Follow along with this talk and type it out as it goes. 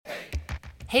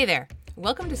Hey there!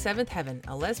 Welcome to Seventh Heaven,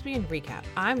 a lesbian recap.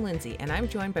 I'm Lindsay, and I'm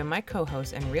joined by my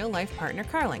co-host and real-life partner,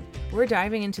 Carling. We're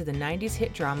diving into the 90s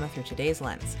hit drama through today's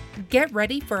lens. Get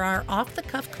ready for our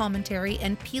off-the-cuff commentary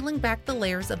and peeling back the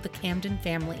layers of the Camden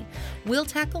family. We'll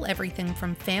tackle everything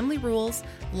from family rules,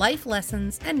 life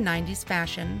lessons, and 90s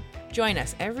fashion. Join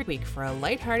us every week for a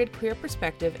lighthearted queer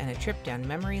perspective and a trip down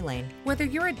memory lane. Whether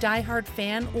you're a diehard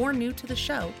fan or new to the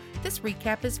show, this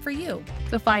recap is for you.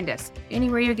 So find us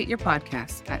anywhere you get your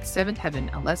podcasts at Seventh Heaven,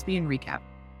 a lesbian recap.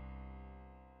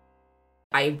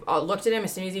 I looked at him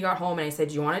as soon as he got home and I said,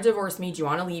 do you want to divorce me? Do you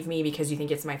want to leave me because you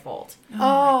think it's my fault?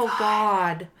 Oh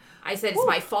God. I said, it's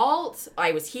my fault.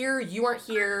 I was here. You weren't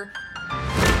here.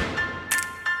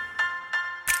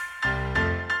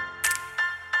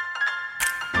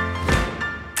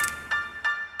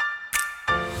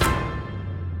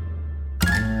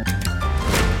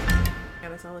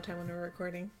 All the time when we're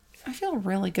recording. I feel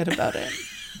really good about it.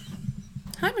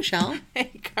 Hi, Michelle.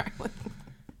 Hey, Carly.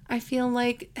 I feel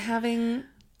like having,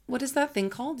 what is that thing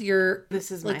called?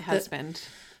 This is like my husband.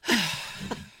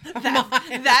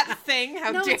 that thing?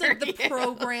 How no, dare it's like the you?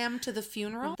 program to the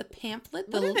funeral, the pamphlet.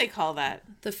 What do they call that?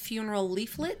 The funeral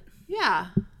leaflet? Yeah.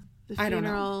 The funeral. I don't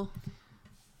know.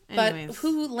 Anyways. But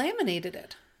who laminated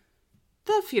it?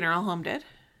 The funeral home did.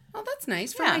 Oh, that's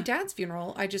nice. For my dad's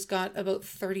funeral, I just got about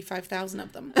 35,000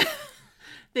 of them.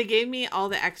 They gave me all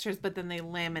the extras, but then they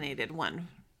laminated one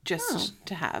just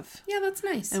to have. Yeah, that's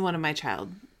nice. And one of my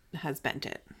child has bent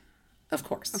it. Of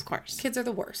course. Of course. Kids are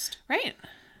the worst. Right.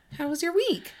 How was your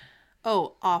week?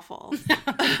 Oh, awful.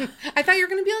 I thought you were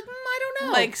going to be like, I don't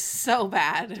know. Like, so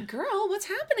bad. Girl, what's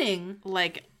happening?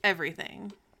 Like,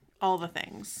 everything. All the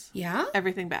things. Yeah?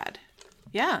 Everything bad.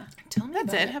 Yeah. Tell me That's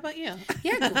about it. How about you?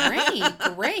 Yeah,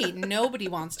 great. Nobody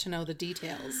wants to know the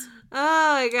details.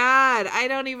 Oh my God. I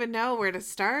don't even know where to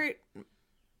start.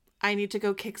 I need to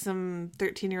go kick some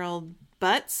 13-year-old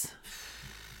butts.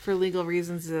 For legal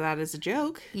reasons, that is a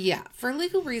joke. Yeah. For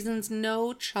legal reasons,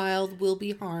 no child will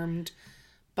be harmed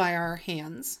by our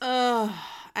hands.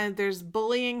 And there's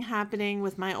bullying happening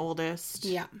with my oldest.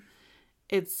 Yeah.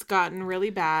 It's gotten really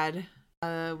bad.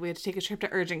 We had to take a trip to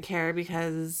urgent care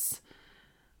because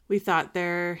we thought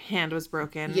their hand was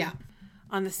broken. Yeah.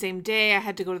 On the same day, I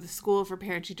had to go to the school for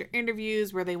parent-teacher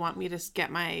interviews where they want me to get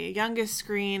my youngest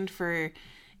screened for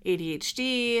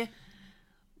ADHD.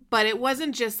 But it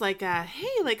wasn't just like a,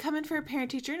 hey, like come in for a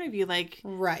parent-teacher interview, like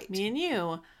right. Me and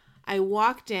you. I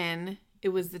walked in, it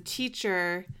was the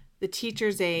teacher, the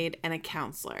teacher's aide, and a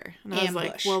counselor. And I was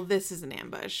like, well, this is an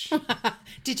ambush.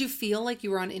 Did you feel like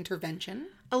you were on intervention?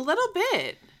 A little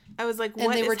bit. I was like, what is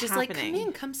happening? And they were just like, come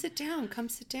in, come sit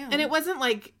down. And it wasn't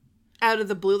like out of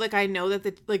the blue. Like I know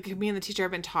that me and the teacher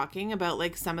have been talking about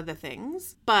like some of the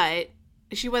things, but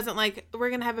she wasn't like, we're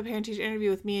going to have a parent-teacher interview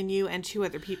with me and you and two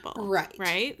other people. Right.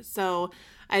 Right? So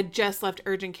I just left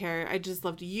urgent care. I just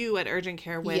left you at urgent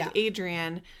care with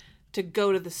Adrian to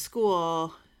go to the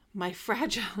school. My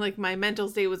mental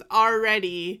state was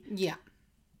already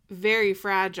very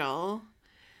fragile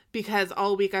because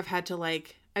all week I've had to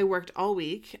I worked all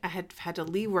week. I had to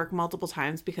leave work multiple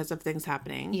times because of things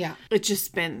happening. Yeah. It's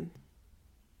just been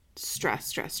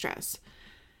stress.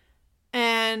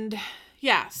 And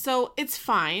yeah, so it's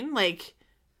fine. Like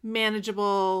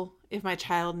manageable if my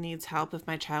child needs help, if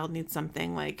my child needs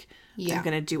something, I'm going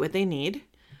to do what they need.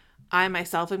 I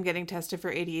myself am getting tested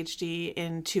for ADHD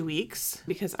in 2 weeks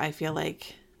because I feel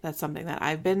like that's something that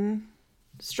I've been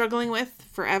struggling with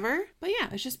forever. But yeah,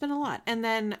 it's just been a lot. And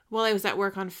then while I was at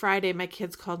work on Friday, my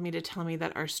kids called me to tell me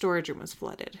that our storage room was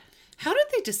flooded. How did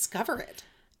they discover it?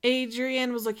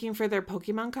 Adrian was looking for their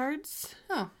Pokemon cards.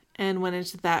 Oh. And went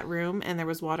into that room and there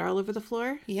was water all over the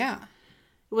floor. Yeah.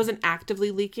 It wasn't actively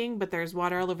leaking, but there's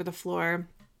water all over the floor.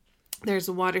 There's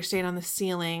a water stain on the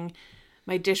ceiling.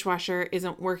 My dishwasher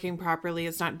isn't working properly.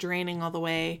 It's not draining all the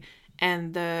way.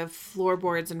 And the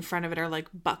floorboards in front of it are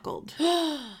buckled.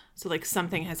 So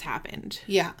something has happened.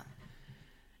 Yeah.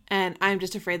 And I'm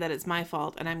just afraid that it's my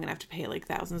fault and I'm going to have to pay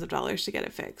thousands of dollars to get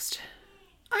it fixed.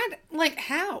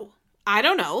 How? I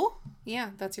don't know.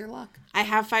 Yeah, that's your luck. I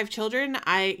have 5 children.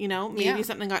 Maybe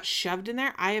something got shoved in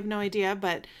there. I have no idea,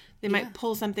 but they might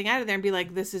pull something out of there and be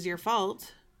like, this is your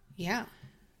fault. Yeah.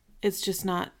 It's just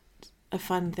not a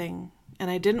fun thing. And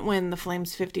I didn't win the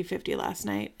Flames 50-50 last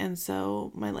night, and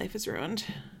so my life is ruined.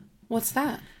 What's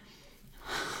that?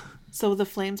 So the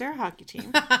Flames are a hockey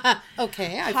team.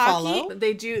 Okay, I follow.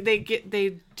 They do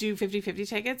 50-50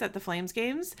 tickets at the Flames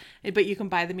games, but you can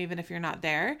buy them even if you're not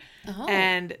there. Oh.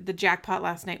 And the jackpot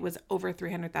last night was over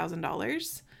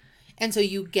 $300,000. And so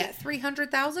you get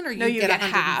 300,000 or you get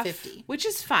 150? Half, which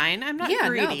is fine. I'm not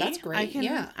greedy. No, that's great.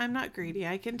 I'm not greedy.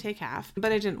 I can take half,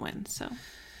 but I didn't win, so.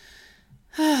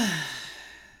 Yeah.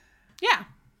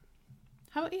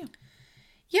 How about you?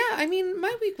 Yeah, I mean,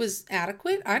 my week was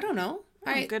adequate. I don't know.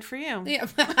 Good for you. Yeah.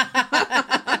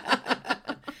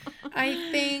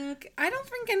 I don't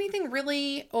think anything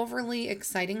really overly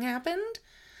exciting happened.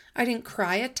 I didn't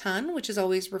cry a ton, which is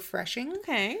always refreshing.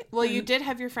 Okay. Well, you did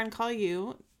have your friend call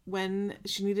you when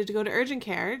she needed to go to urgent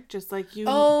care, just like you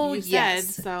said.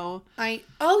 So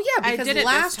because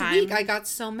last week I got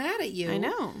so mad at you. I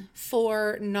know.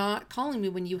 For not calling me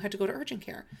when you had to go to urgent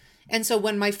care. And so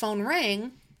when my phone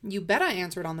rang, you bet I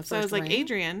answered on the first ring. So I was like,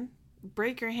 Adrian,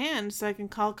 break your hand so I can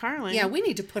call Carling. Yeah, we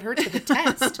need to put her to the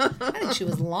test. I think she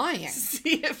was lying.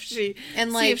 See if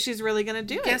she's really going to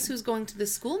do it. Guess who's going to the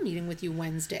school meeting with you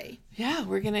Wednesday? Yeah,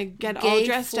 we're going to get all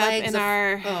dressed up in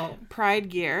our pride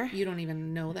gear. You don't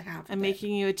even know the half of it. I'm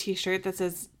making you a t-shirt that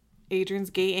says Adrian's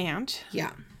gay aunt.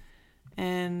 Yeah.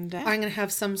 And I'm going to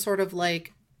have some sort of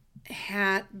like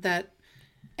hat that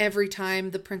every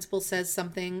time the principal says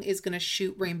something is going to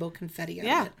shoot rainbow confetti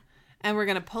out of it. And we're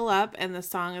going to pull up, and the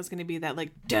song is going to be that,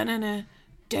 like, da-na-na,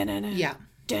 da-na-na, yeah,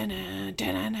 da-na,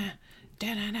 da-na-na,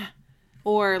 da-na-na.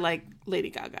 Or, like,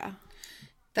 Lady Gaga.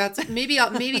 That's maybe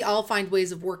I'll find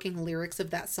ways of working lyrics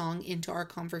of that song into our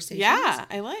conversations. Yeah,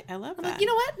 I love that. Like, you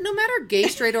know what? No matter gay,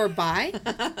 straight, or bi,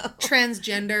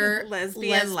 transgender,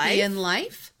 lesbian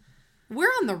life, we're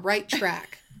on the right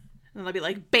track. And they'll be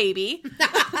like, baby.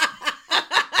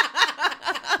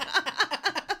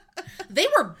 They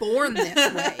were born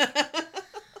this way.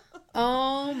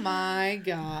 Oh my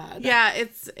God. Yeah,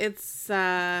 it's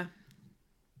well,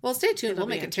 stay tuned. We'll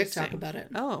make a TikTok about it.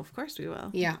 Oh, of course we will.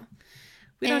 Yeah.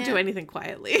 We don't do anything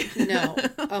quietly. No.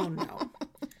 Oh no.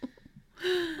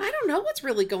 I don't know what's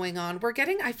really going on.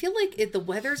 I feel like the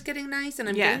weather's getting nice and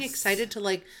I'm getting excited to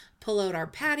like pull out our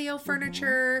patio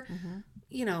furniture. Mm-hmm.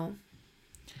 You know.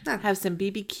 Have some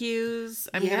BBQs.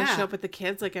 I'm going to show up with the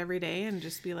kids like every day and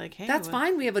just be like, hey. That's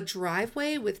fine. We have a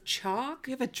driveway with chalk.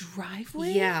 We have a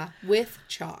driveway? Yeah, with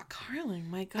chalk. Carling,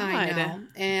 my God. I know.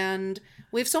 And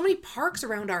we have so many parks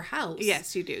around our house.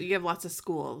 Yes, you do. You have lots of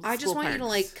schools. I just want you to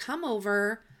like come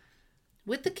over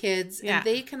with the kids and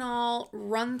they can all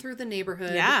run through the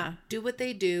neighborhood, do what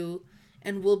they do,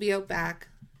 and we'll be out back.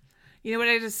 You know what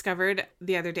I discovered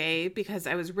the other day? Because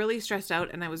I was really stressed out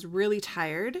and I was really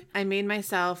tired. I made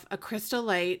myself a Crystal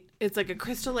Light. It's like a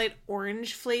Crystal Light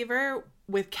orange flavor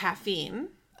with caffeine.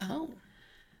 Oh.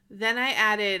 Then I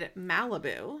added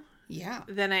Malibu. Yeah.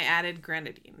 Then I added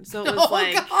grenadine. So it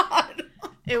was God.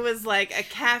 It was like a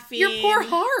caffeine. Your poor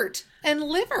heart and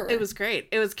liver. It was great.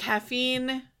 It was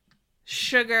caffeine,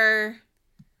 sugar,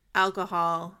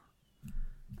 alcohol.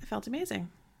 I felt amazing.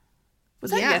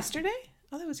 Was that yesterday?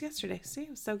 Oh, that was yesterday. See, it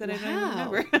was so good. Wow. I don't even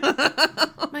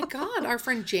remember. My God. Our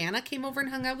friend Jana came over and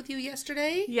hung out with you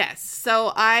yesterday. Yes.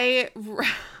 So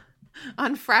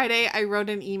on Friday, I wrote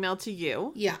an email to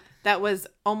you. Yeah. That was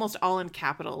almost all in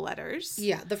capital letters.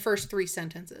 Yeah. The first 3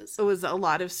 sentences. It was a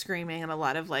lot of screaming and a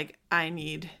lot of like, I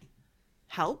need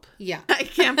help. Yeah. I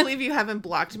can't believe you haven't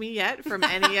blocked me yet from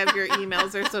any of your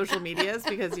emails or social medias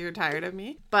because you're tired of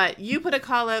me. But you put a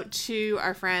call out to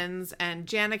our friends and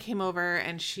Jana came over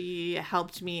and she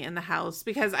helped me in the house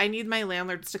because I need my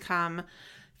landlords to come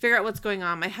figure out what's going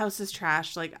on. My house is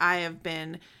trashed. Like I have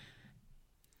been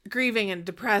grieving and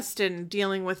depressed and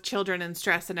dealing with children and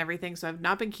stress and everything. So I've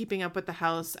not been keeping up with the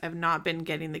house. I've not been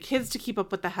getting the kids to keep up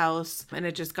with the house. And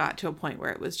it just got to a point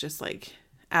where it was just like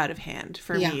out of hand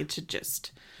for me to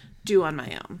just do on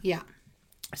my own. Yeah.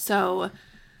 So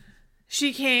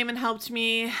she came and helped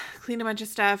me clean a bunch of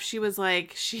stuff. She was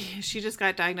like, she just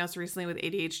got diagnosed recently with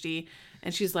ADHD.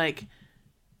 And she's like,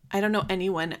 I don't know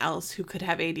anyone else who could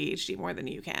have ADHD more than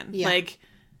you can. Yeah. Like,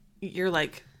 you're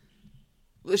like,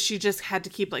 she just had to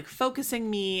keep like focusing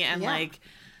me and like,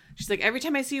 she's like, every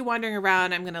time I see you wandering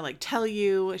around, I'm going to like tell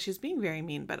you. She's being very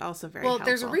mean, but also very helpful.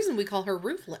 There's a reason we call her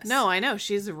ruthless. No, I know.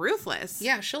 She's ruthless.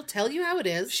 Yeah, she'll tell you how it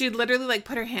is. She'd literally like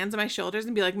put her hands on my shoulders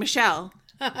and be like, Michelle,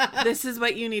 this is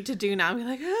what you need to do now. I'd be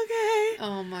like, okay.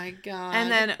 Oh my God.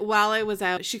 And then while I was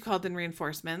out, she called in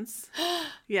reinforcements.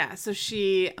 Yeah. So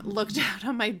she looked out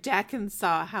on my deck and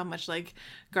saw how much like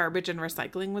garbage and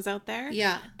recycling was out there.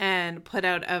 Yeah. And put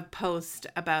out a post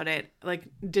about it. Like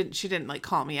she didn't like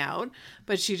call me out,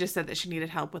 but she just said that she needed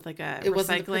help with like a It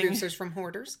wasn't the producers from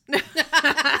Hoarders.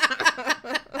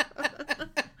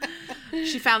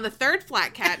 She found the third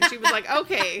flat cat and she was like,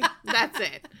 okay, that's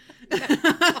it.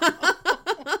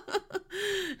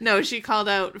 No, she called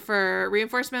out for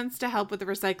reinforcements to help with the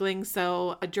recycling.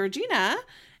 So Georgina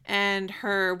and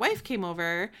her wife came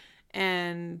over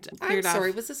and I'm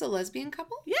sorry, was this a lesbian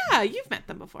couple? Yeah, you've met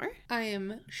them before. I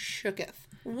am shooketh.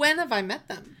 When have I met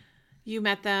them? You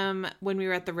met them when we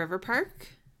were at the river park,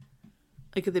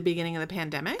 like at the beginning of the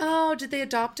pandemic. Oh, did they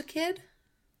adopt a kid?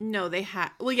 No, they had.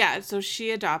 Well, yeah. So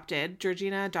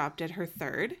Georgina adopted her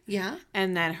third. Yeah.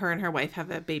 And then her and her wife have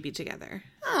a baby together.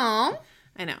 Oh.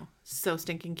 I know. So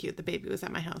stinking cute. The baby was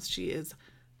at my house. She is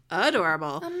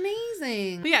adorable.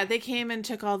 Amazing. But yeah, they came and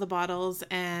took all the bottles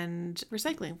and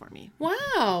recycling for me.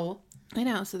 Wow. I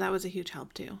know. So that was a huge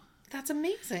help too. That's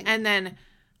amazing. And then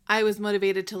I was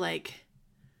motivated to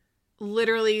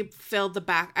literally fill the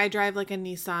back. I drive like a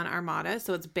Nissan Armada,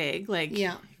 so it's big.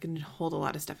 You can hold a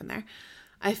lot of stuff in there.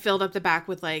 I filled up the back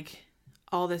with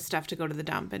all this stuff to go to the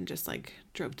dump and just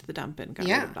drove to the dump and got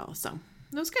rid of it all. So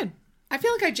it was good. I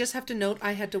feel like I just have to note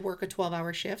I had to work a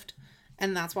 12-hour shift,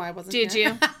 and that's why I wasn't Did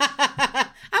you? I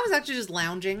was actually just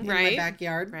lounging in my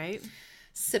backyard. Right.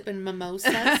 Sipping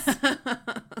mimosas.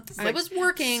 I was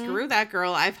working. Screw that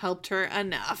girl. I've helped her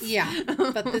enough. Yeah.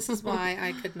 But this is why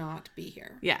I could not be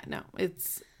here. Yeah, no.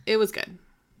 It was good.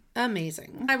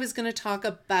 Amazing. I was going to talk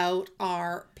about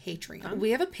our Patreon.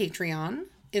 We have a Patreon.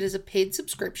 It is a paid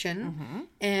subscription.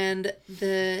 And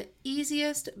the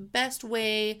easiest, best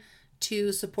way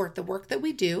to support the work that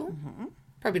we do,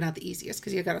 probably not the easiest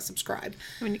because you got to subscribe.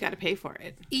 I mean, you got to pay for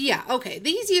it. Yeah. Okay.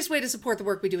 The easiest way to support the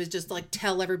work we do is just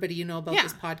tell everybody you know about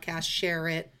this podcast, share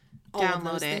it,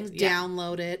 download it.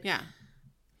 Download it. Yeah.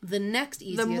 The next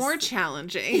easiest. The more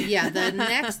challenging. Yeah. The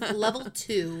next level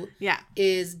 2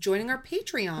 is joining our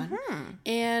Patreon.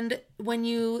 And when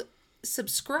you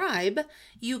subscribe,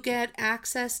 you get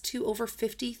access to over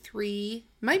 53,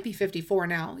 might be 54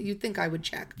 now. You'd think I would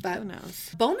check, but who knows?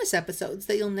 Bonus episodes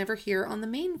that you'll never hear on the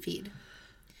main feed.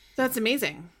 That's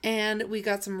amazing. And we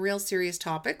got some real serious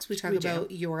topics. We talk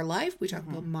about your life. We talk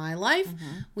about my life.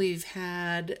 We've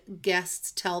had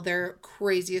guests tell their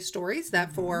craziest stories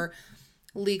that for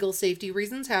legal safety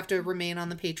reasons have to remain on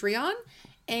the Patreon.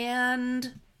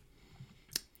 And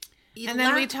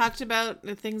then we talked about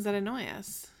the things that annoy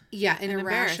us. Yeah, and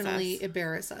irrationally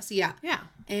embarrass us. Yeah. Yeah.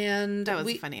 And that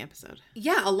was a funny episode.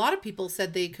 Yeah, a lot of people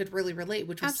said they could really relate,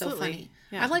 which was so funny.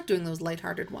 Yeah. I like doing those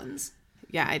lighthearted ones.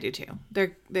 Yeah, I do too.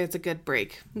 There's a good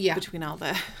break between all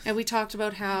the And we talked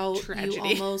about how tragedy. You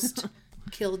almost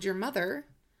killed your mother.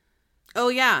 Oh,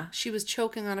 yeah. She was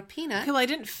choking on a peanut. Well, I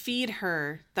didn't feed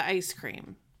her the ice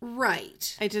cream.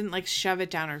 Right. I didn't shove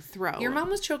it down her throat. Your mom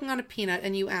was choking on a peanut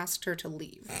and you asked her to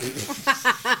leave.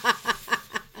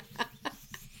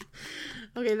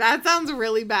 Okay, that sounds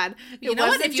really bad. You know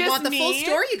what? If you want the full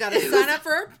story, you got to sign up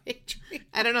for our Patreon.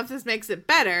 I don't know if this makes it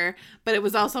better, but it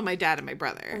was also my dad and my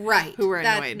brother. Right. Who were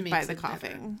annoyed by the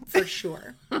coughing. Better, for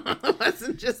sure. It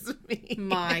wasn't just me.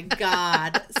 My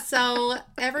God. So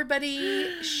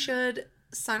everybody should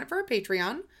sign up for our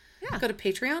Patreon. Yeah. Go to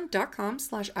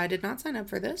patreon.com/I did not sign up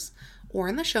for this. Or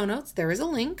in the show notes, there is a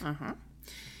link.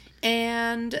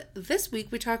 And this week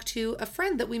we talked to a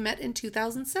friend that we met in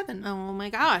 2007. Oh my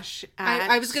gosh.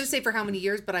 I was going to say for how many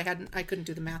years, but I couldn't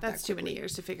do the math. That's too many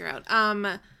years to figure out.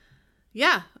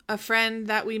 Yeah, a friend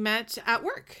that we met at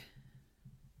work.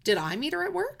 Did I meet her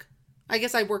at work? I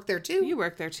guess I worked there too. You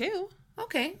worked there too.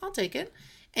 Okay, I'll take it.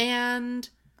 And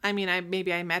I mean,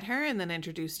 maybe I met her and then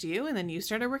introduced you and then you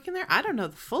started working there. I don't know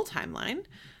the full timeline.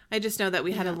 I just know that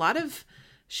we had a lot of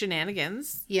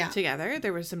shenanigans together.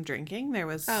 There was some drinking. There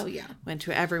was went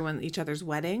to each other's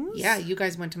weddings. Yeah, you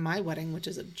guys went to my wedding, which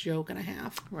is a joke and a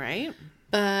half. Right.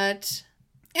 But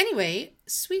anyway,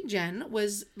 Sweet Jen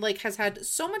has had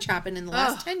so much happen in the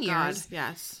last 10 years. God,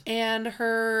 yes. And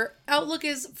her outlook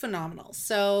is phenomenal.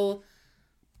 So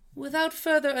without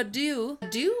further ado,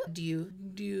 you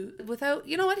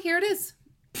know what? Here it is.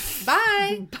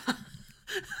 Bye.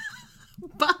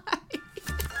 Bye.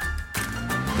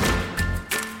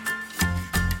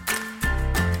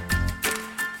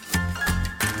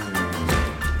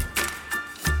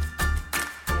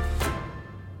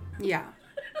 Yeah.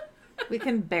 We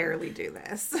can barely do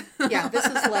this. Yeah, this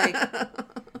is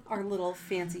our little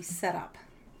fancy setup.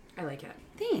 I like it.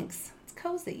 Thanks. It's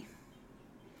cozy.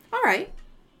 All right.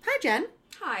 Hi, Jen.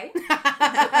 Hi.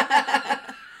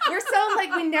 We're so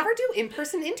we never do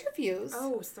in-person interviews.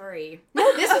 Oh, sorry.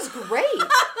 No, this is great.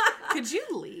 Could you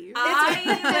leave? I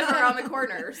live around the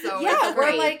corner, so yeah,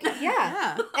 we're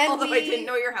yeah. And although I didn't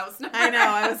know your house number. I know.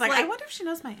 I was I wonder if she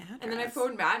knows my address. And then I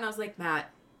phoned Matt and I was like, Matt,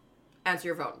 answer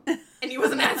your phone. And he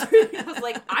wasn't answering. I was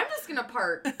like, I'm just going to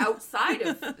park outside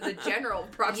of the general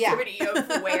proximity of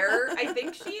where I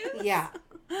think she is. Yeah.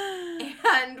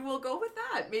 And we'll go with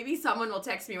that. Maybe someone will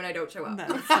text me when I don't show up.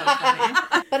 That's so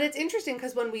funny. But But it's interesting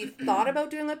because when we thought about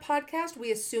doing a podcast,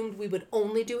 we assumed we would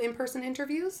only do in-person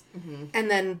interviews. Mm-hmm. And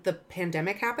then the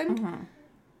pandemic happened. Mm-hmm.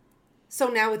 So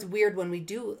now it's weird when we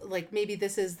do, like, maybe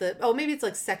this is maybe it's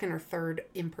like second or third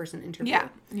in-person interview.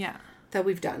 Yeah. That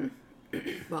we've done.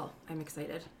 Well, I'm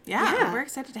excited. Yeah, we're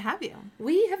excited to have you.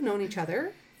 We have known each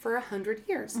other for 100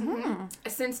 years. Mm-hmm.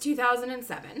 Since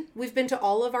 2007. We've been to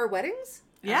all of our weddings?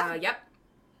 Yeah. Yep.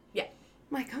 Yeah.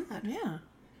 My God. Yeah.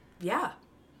 Yeah.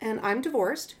 And I'm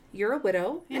divorced. You're a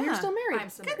widow. And you're still married.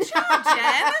 I'm still married. Good job,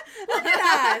 Jen. Look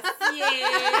at us. Yay.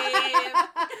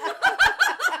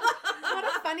 What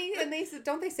a funny, and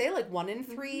don't they say like 1 in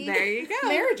 3 there you go.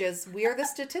 marriages? We are the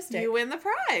statistic. You win the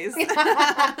prize.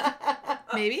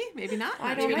 Maybe not.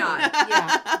 Maybe not.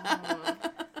 Yeah.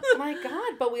 My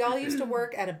God, but we all used to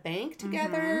work at a bank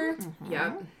together. Mm-hmm. Mm-hmm.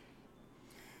 Yep.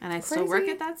 And I still work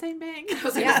at that same bank. I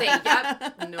was going to say,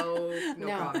 yep. No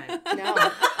comment.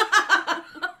 No.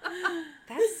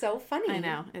 That's so funny. I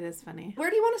know. It is funny. Where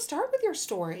do you want to start with your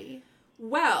story?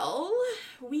 Well,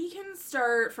 we can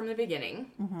start from the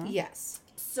beginning. Mm-hmm. Yes.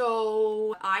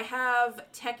 So I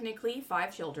have technically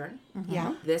 5 children. Mm-hmm.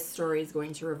 Yeah. This story is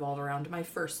going to revolve around my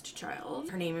first child.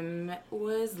 Her name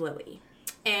was Lily.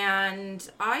 And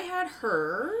I had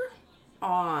her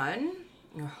on...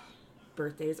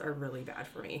 birthdays are really bad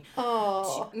for me.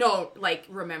 Oh. No, like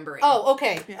remembering. Oh,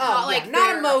 okay. Yeah. Not like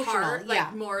not emotional. Hard,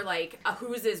 like more like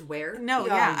whose is where. No,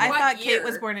 yeah. I thought year? Kate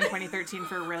was born in 2013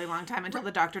 for a really long time until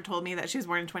the doctor told me that she was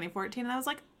born in 2014, and I was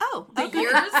like, oh, the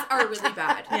years are really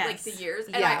bad. Yes. Like the years,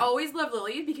 and I always loved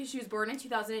Lily because she was born in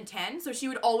 2010, so she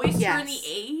would always turn the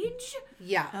age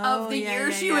of the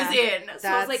year she was in. So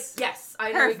I was like, yes,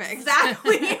 I know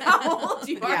exactly how old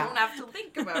you are. I don't have to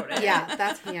think about it. Yeah,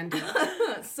 that's handy.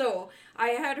 So I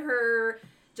had her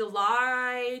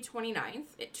July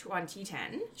 29th,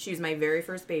 2010. She was my very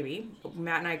first baby.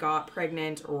 Matt and I got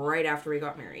pregnant right after we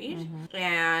got married. Mm-hmm.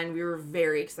 And we were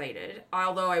very excited.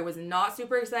 Although I was not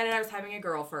super excited, I was having a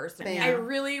girl first. And I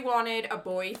really wanted a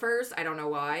boy first. I don't know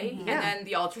why. Mm-hmm. And then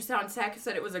the ultrasound tech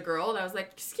said it was a girl. And I was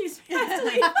like, excuse me. She was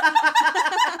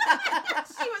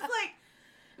like...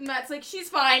 Matt's like, she's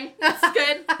fine. It's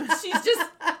good. She's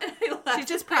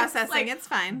just processing. Like, it's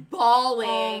fine.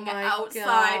 Bawling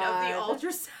outside of the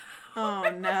ultrasound. Oh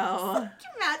no.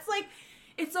 Matt's like,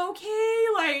 it's okay.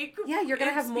 Like, yeah, you're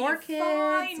gonna have more kids.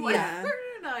 Fine, whatever.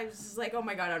 And I was just like, oh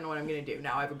my God, I don't know what I'm gonna do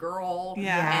now. I have a girl.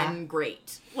 Yeah. And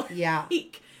great. Yeah.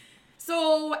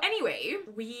 So anyway,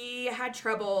 we had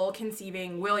trouble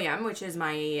conceiving William, which is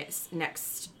my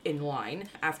next in line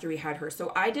after we had her.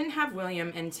 So I didn't have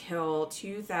William until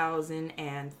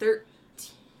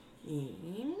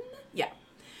 2013. Yeah.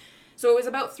 So it was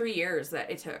about 3 years that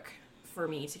it took for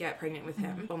me to get pregnant with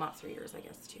him. Mm-hmm. Well, not 3 years, I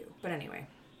guess, too. But anyway.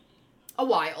 A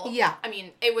while. Yeah. I mean,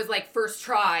 it was like first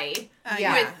try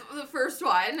with the first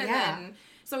one. And then...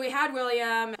 So we had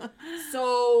William.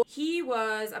 So he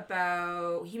was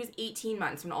 18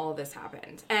 months when all of this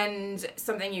happened. And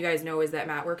something you guys know is that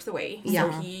Matt works away.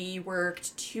 Yeah. So he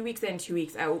worked 2 weeks in, 2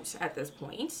 weeks out at this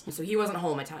point. So he wasn't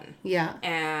home a ton. Yeah.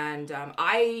 And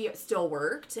I still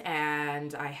worked,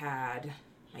 and I had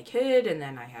my kid, and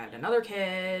then I had another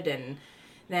kid, and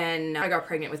then I got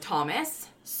pregnant with Thomas.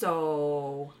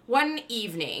 So one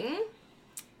evening,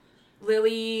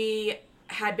 Lily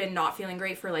had been not feeling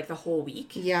great for like the whole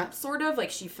week. Yeah. Sort of.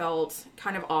 Like she felt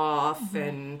kind of off, mm-hmm.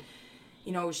 and,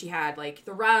 you know, she had like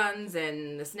the runs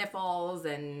and the sniffles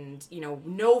and, you know,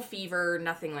 no fever,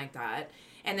 nothing like that.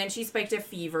 And then she spiked a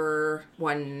fever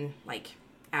one like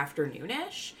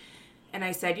afternoonish. And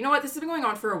I said, you know what, this has been going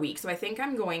on for a week, so I think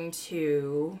I'm going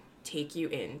to take you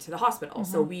into the hospital.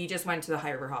 Mm-hmm. So we just went to the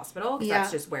High River Hospital, because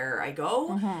that's just where I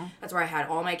go. Mm-hmm. That's where I had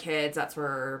all my kids. That's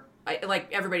where...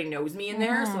 everybody knows me in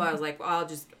there, so I was like, well, I'll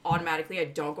just automatically, I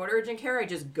don't go to urgent care, I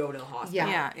just go to the hospital.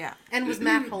 Yeah. And was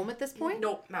Matt home at this point?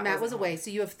 Nope. Matt was away,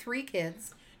 so you have 3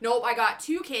 kids. Nope, I got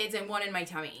 2 kids and 1 in my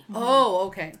tummy. Oh,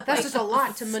 okay. That's just a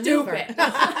lot to maneuver.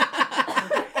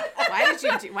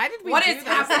 Why did we what do is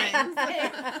happening?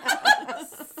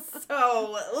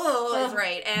 So, that's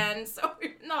right. And so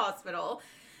we're in the hospital.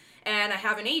 And I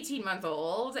have an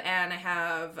 18-month-old, and I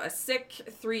have a sick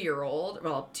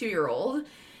 2-year-old.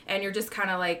 And you're just kind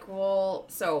of like, well,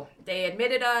 so they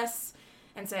admitted us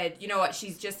and said, you know what,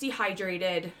 she's just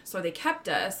dehydrated. So they kept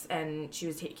us, and she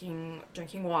was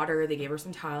drinking water. They gave her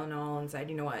some Tylenol and said,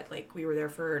 you know what, like, we were there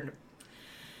for a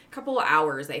couple of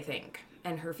hours, I think.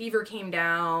 And her fever came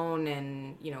down,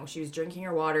 and, you know, she was drinking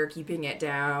her water, keeping it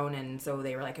down. And so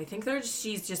they were like, I think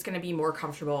she's just going to be more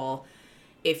comfortable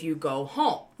if you go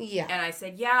home. Yeah. And I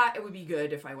said, yeah, it would be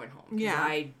good if I went home. Yeah.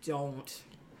 I don't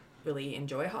really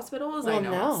enjoy hospitals. Well, I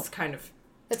know it's kind of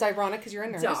It's ironic because you're a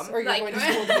nurse. Dumb. Or you're going to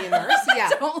school to be a nurse. Yeah.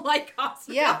 I don't like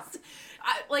hospitals. Yeah.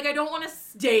 I don't want to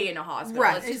stay in a hospital.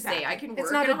 Right. Let's just say I can work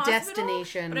it's not in a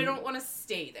destination. But I don't want to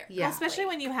stay there. Yeah. Well, especially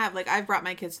when you have, like, I've brought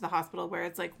my kids to the hospital where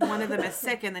it's like one of them is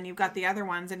sick and then you've got the other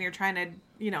ones and you're trying to,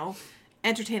 you know,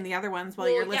 entertain the other ones while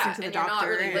you're listening to the doctor.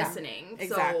 You're not really listening.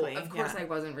 Exactly. So, of course, I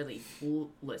wasn't really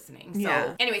listening.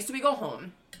 So, anyway, so we go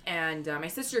home. And my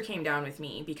sister came down with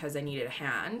me because I needed a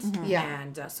hand. Mm-hmm. Yeah.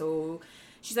 And so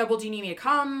she said, well, do you need me to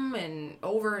come and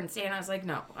over and stay? And I was like,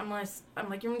 no. I'm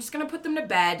like, you're just going to put them to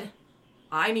bed.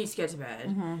 I need to get to bed.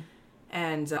 Mm-hmm.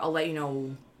 And I'll let you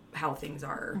know how things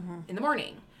are in the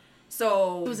morning.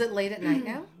 So... Was it late at night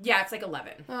now? Yeah, it's like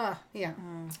 11. Yeah.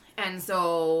 And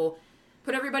so...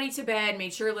 Put everybody to bed,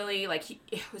 made sure Lily,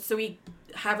 so we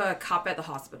have a cup at the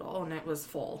hospital, and it was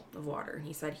full of water. And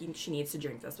he said she needs to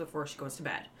drink this before she goes to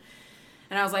bed.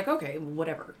 And I was like, okay,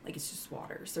 whatever. Like, it's just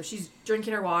water. So she's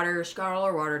drinking her water. She got all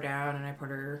her water down, and I put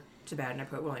her to bed, and I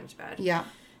put William to bed. Yeah.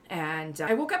 And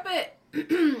I woke up at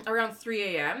around 3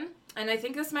 a.m., and I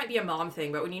think this might be a mom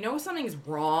thing, but when you know something's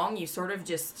wrong, you sort of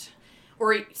just,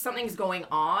 or something's going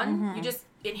on, you just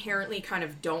inherently kind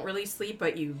of don't really sleep,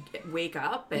 but you wake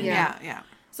up. And yeah.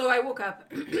 So I woke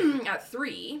up at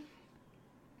 3,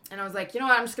 and I was like, you know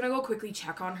what, I'm just going to go quickly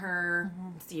check on her,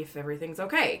 see if everything's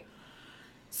okay.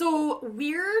 So,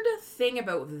 weird thing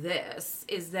about this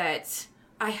is that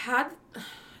I had,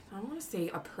 I don't want to say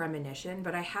a premonition,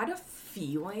 but I had a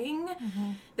feeling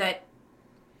that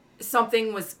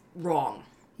something was wrong.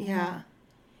 Yeah.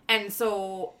 And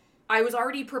so I was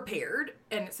already prepared,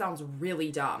 and it sounds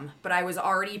really dumb, but I was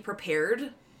already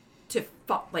prepared to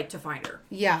find her.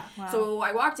 Yeah. Wow. So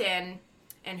I walked in,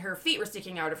 and her feet were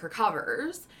sticking out of her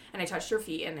covers, and I touched her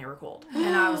feet, and they were cold.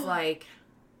 And I was like,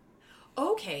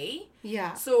 okay.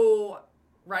 Yeah. So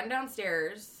run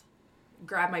downstairs,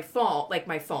 grab my phone,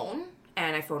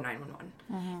 and I phoned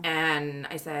 911. And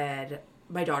I said,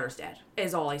 my daughter's dead,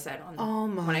 is all I said when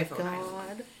I phoned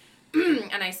 911.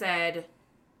 And I said,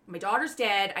 my daughter's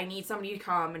dead. I need somebody to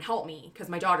come and help me because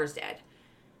my daughter's dead.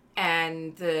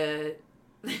 And the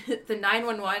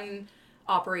 911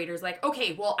 operator's like,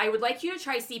 okay, well, I would like you to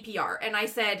try CPR. And I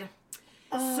said,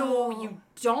 so you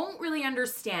don't really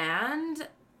understand.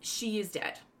 She is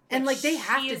dead. And they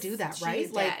have to do that, right?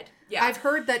 She's dead. Yeah. I've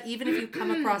heard that even if you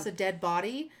come across a dead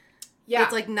body,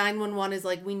 it's like 911 is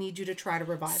like, we need you to try to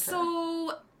revive her.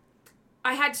 So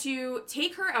I had to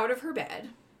take her out of her bed,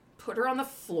 put her on the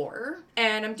floor,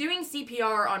 and I'm doing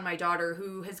CPR on my daughter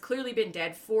who has clearly been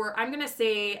dead for, I'm going to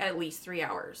say, at least 3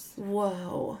 hours.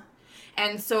 Whoa.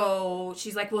 And so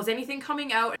she's like, well, is anything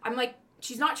coming out? I'm like,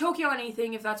 she's not choking on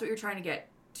anything if that's what you're trying to get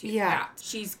to. Yeah.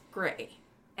 She's gray.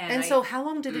 And so how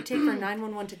long did it take for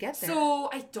 911 to get there? So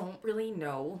I don't really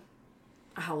know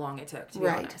how long it took, to be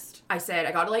honest. I said,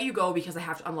 I got to let you go because I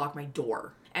have to unlock my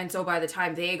door. And so by the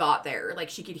time they got there,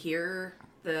 she could hear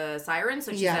the siren.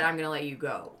 So she said, I'm going to let you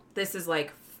go. This is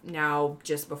now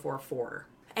just before 4.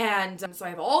 And so I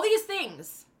have all these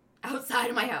things outside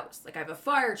of my house. I have a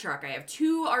fire truck. I have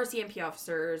 2 RCMP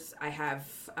officers. I have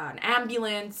an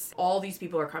ambulance. All these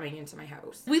people are coming into my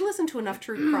house. We listen to enough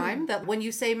true crime that when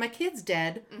you say my kid's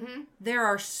dead, there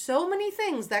are so many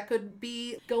things that could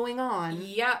be going on.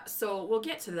 Yeah, so we'll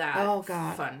get to that. Oh,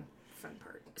 God. Fun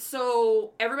part.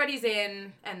 So everybody's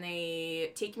in, and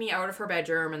they take me out of her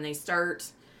bedroom, and they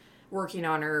start working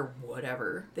on her,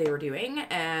 whatever they were doing.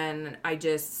 And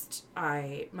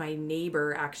my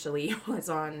neighbor actually was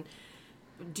on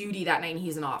duty that night, and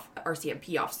he's an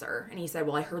RCMP officer. And he said,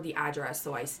 well, I heard the address,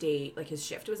 so I stayed, his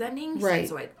shift was ending. Right.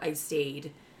 So I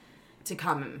stayed to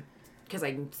come because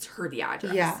I heard the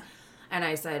address. Yeah. And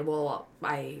I said, well,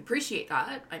 I appreciate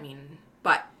that.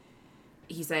 But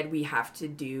he said, we have to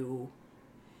do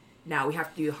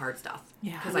the hard stuff.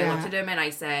 Yeah. Because I looked at him and I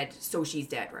said, so she's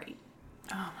dead, right?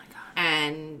 Oh, my God.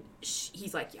 And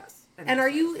he's like, yes. And are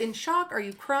you in shock? Are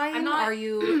you crying? I'm not. Are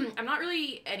you? I'm not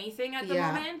really anything at the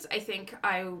moment. I think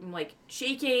I'm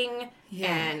shaking,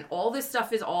 and all this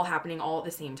stuff is all happening all at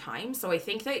the same time. So I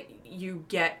think that you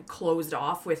get closed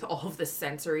off with all of the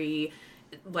sensory,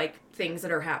 things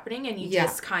that are happening, and you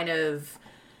just kind of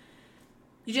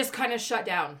shut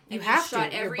down. You have to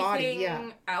shut your body,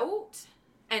 everything out.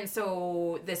 And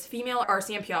so this female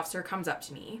RCMP officer comes up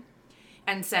to me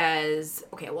and says,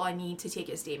 okay, well, I need to take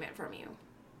a statement from you.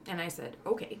 And I said,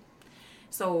 okay.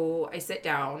 So I sit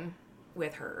down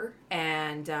with her,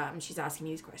 and she's asking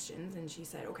me these questions, and she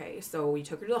said, okay, so we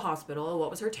took her to the hospital. What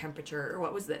was her temperature?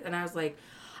 What was it? And I was like,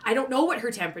 I don't know what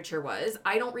her temperature was.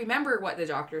 I don't remember what the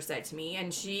doctor said to me.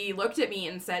 And she looked at me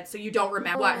and said, so you don't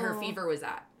remember what her fever was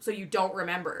at? So you don't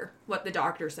remember what the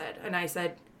doctor said? And I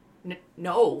said,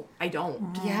 no, I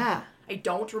don't. Yeah. I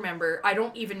don't remember. I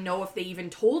don't even know if they even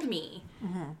told me.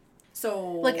 Mm-hmm.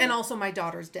 So... Like, and also my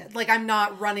daughter's dead. Like, I'm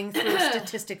not running through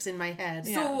statistics in my head.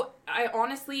 So, I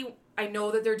honestly... I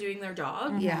know that they're doing their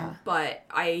job. Yeah. But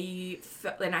I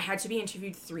had to be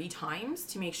interviewed 3 times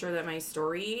to make sure that my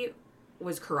story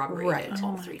was corroborated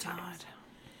all 3 times.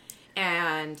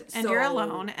 And you're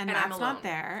alone, and Matt's not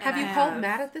there. Have you called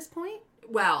Matt at this point?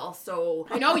 Well, so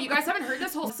I know you guys haven't heard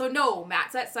this whole... So no,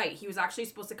 Matt's at site. He was actually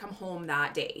supposed to come home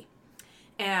that day.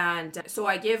 And so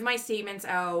I give my statements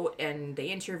out, and they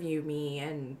interview me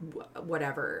and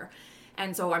whatever.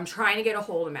 And so I'm trying to get a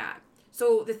hold of Matt.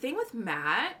 So the thing with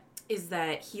Matt is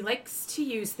that he likes to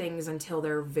use things until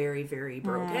they're very, very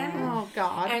broken. Oh,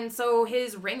 God. And so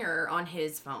his ringer on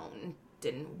his phone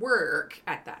didn't work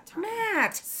at that time.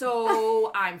 Matt!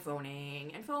 So I'm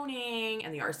phoning,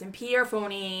 and the RCMP are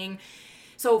phoning.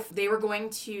 So they were going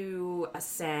to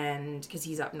send, because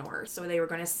he's up north, so they were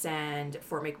going to send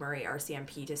Fort McMurray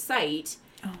RCMP to site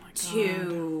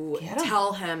to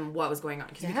tell him what was going on.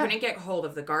 Because we couldn't get a hold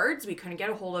of the guards. We couldn't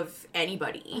get a hold of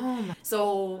anybody.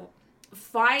 So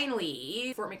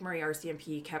finally, Fort McMurray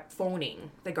RCMP kept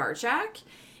phoning the guard shack.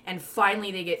 And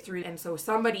finally they get through. And so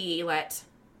somebody let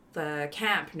the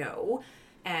camp know.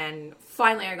 And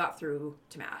finally I got through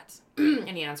to Matt. And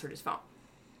he answered his phone.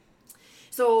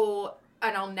 So...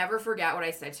 And I'll never forget what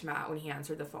I said to Matt when he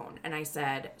answered the phone. And I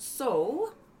said,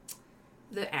 so,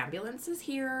 the ambulance is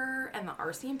here and the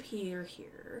RCMP are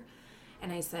here.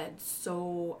 And I said,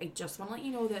 so, I just want to let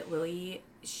you know that Lily,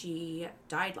 she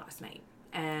died last night.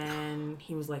 And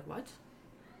he was like, what?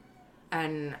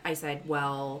 And I said,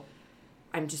 well,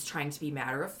 I'm just trying to be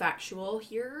matter-of-factual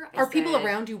here. Are people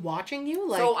around you watching you?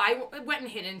 Like... So I went and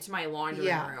hid into my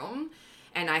laundry room.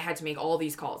 And I had to make all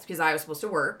these calls because I was supposed to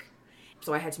work.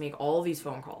 So I had to make all these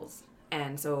phone calls.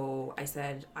 And so I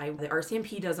said, the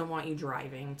RCMP doesn't want you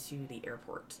driving to the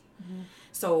airport. Mm-hmm.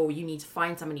 So you need to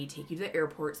find somebody to take you to the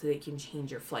airport so they can change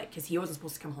your flight. Because he wasn't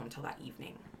supposed to come home until that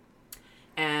evening.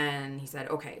 And he said,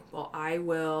 okay, well, I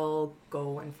will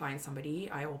go and find somebody.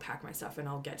 I will pack my stuff and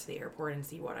I'll get to the airport and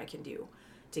see what I can do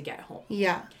to get home.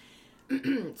 Yeah.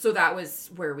 So that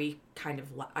was where I kind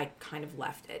of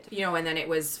left it, and then it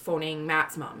was phoning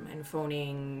Matt's mom and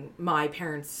phoning my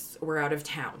parents were out of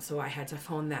town. So I had to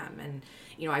phone them and,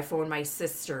 I phoned my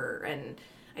sister and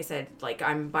I said, like,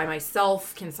 I'm by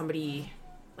myself. Can somebody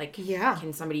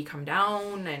come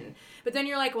down? But then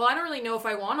you're like, well, I don't really know if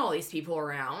I want all these people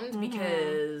around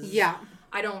because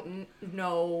I don't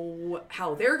know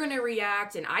how they're going to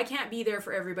react and I can't be there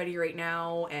for everybody right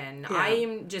now. And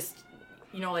I'm just...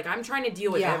 I'm trying to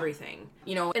deal with everything,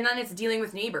 and then it's dealing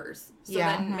with neighbors. So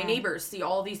then my neighbors see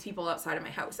all these people outside of my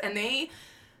house and they,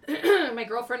 my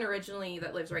girlfriend originally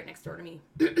that lives right next door to me,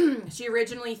 she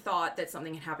originally thought that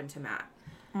something had happened to Matt.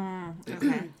 Okay.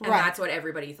 And that's what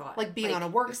everybody thought. Like being on a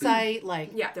work site,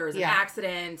 like... Yeah, there was an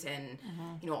accident and,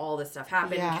 all this stuff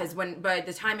happened because by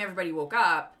the time everybody woke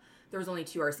up, there was only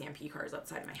 2 RCMP cars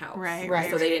outside of my house.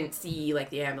 Right. So they didn't see, like,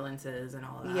 the ambulances and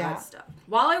all of that stuff.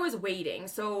 While I was waiting,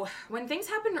 so when things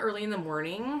happen early in the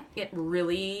morning, it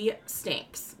really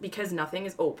stinks because nothing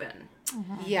is open.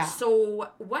 Mm-hmm. Yeah.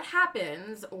 So what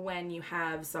happens when you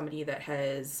have somebody that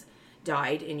has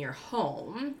died in your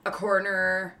home? A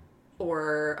coroner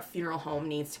or a funeral home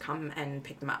needs to come and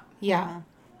pick them up. Yeah.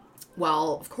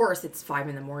 Well, of course, it's 5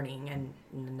 a.m. and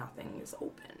nothing is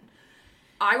open.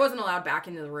 I wasn't allowed back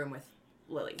into the room with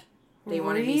Lily. They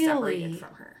wanted me separated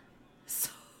from her. So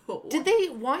did they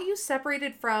want you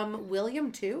separated from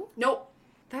William too? Nope.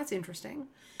 That's interesting.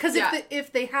 Because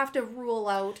if they have to rule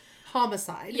out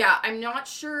homicide. Yeah, I'm not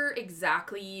sure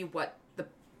exactly what the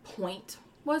point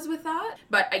was with that.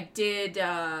 But I did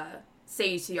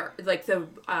say to the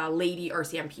lady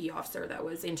RCMP officer that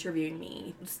was interviewing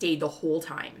me stayed the whole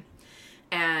time.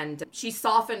 And she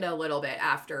softened a little bit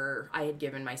after I had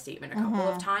given my statement a couple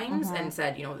of times and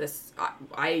said, this,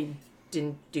 I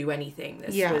didn't do anything.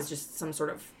 This was just some sort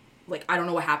of, I don't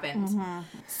know what happened.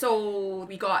 So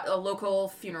we got a local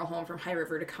funeral home from High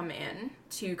River to come and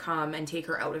take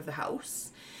her out of the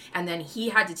house. And then he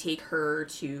had to take her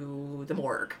to the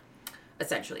morgue,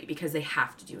 essentially, because they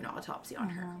have to do an autopsy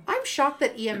on her. I'm shocked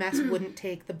that EMS wouldn't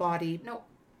take the body. No.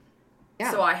 Yeah.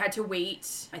 So I had to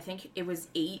wait, I think it was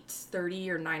 8:30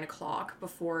 or 9 o'clock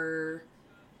before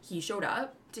he showed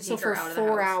up to take her out of the house. So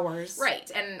for 4 hours. Right.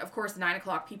 And of course, 9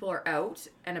 o'clock people are out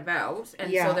and about.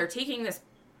 And so they're taking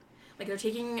they're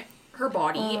taking her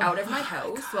body out of my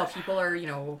house while people are,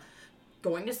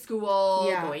 going to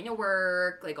school, going to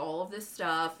work, all of this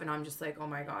stuff. And I'm just like, oh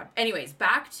my God. Anyways,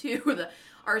 back to the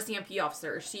RCMP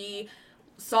officer. She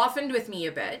softened with me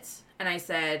a bit. And I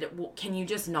said, well, can you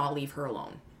just not leave her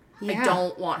alone? Yeah. I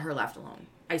don't want her left alone.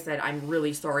 I said, I'm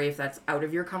really sorry if that's out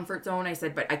of your comfort zone. I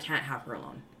said, but I can't have her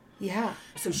alone. Yeah.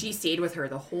 So she stayed with her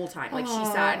the whole time. Like, she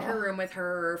sat in her room with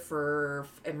her for,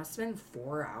 it must have been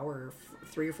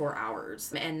 3 or 4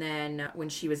 hours. And then when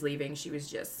she was leaving, she was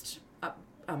just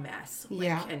a mess.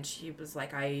 Like, and she was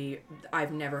like,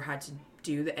 I've never had to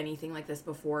do anything like this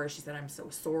before. She said, I'm so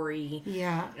sorry.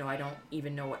 Yeah. You know, I don't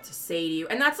even know what to say to you.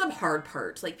 And that's the hard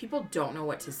part. Like, people don't know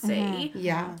what to say.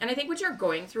 Yeah. And I think when you're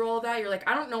going through all of that, you're like,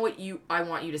 I don't know what I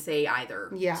want you to say either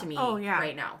to me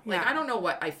right now. Like, I don't know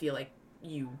what I feel like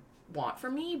you want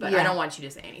from me, but I don't want you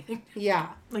to say anything. Yeah.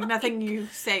 Like, nothing you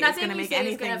say is going to make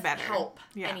anything better. Help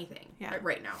anything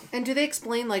right now. And do they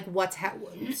explain, like, what's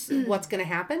going to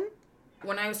happen?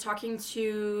 When I was talking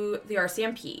to the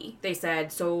RCMP, they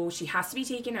said, so she has to be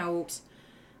taken out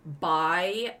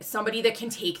by somebody that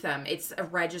can take them. It's a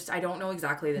I don't know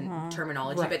exactly the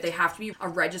terminology, but they have to be a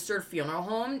registered funeral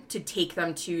home to take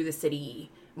them to the city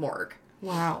morgue.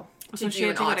 Wow. So she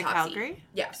had to go to Calgary?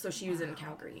 Yeah, so she was in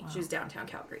Calgary. Wow. She was downtown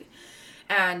Calgary.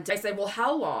 And I said, well,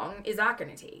 how long is that going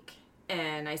to take?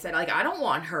 And I said, like, I don't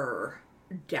want her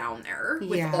down there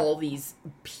with all these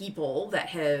people that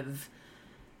have...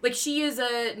 Like, she is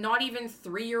a not even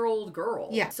 3-year-old girl.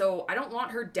 Yeah. So I don't want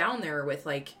her down there with,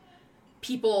 like,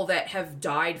 people that have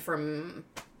died from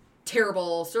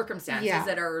terrible circumstances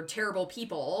that are terrible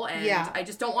people. And I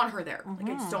just don't want her there.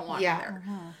 Like, I just don't want her there.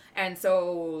 And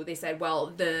so they said, well,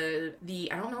 the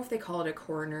I don't know if they call it a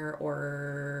coroner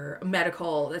or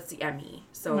medical, that's the ME.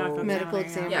 So medical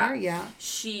examiner,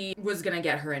 she was going to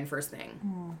get her in first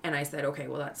thing. And I said, okay,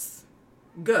 well, that's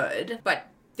good. But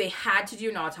they had to do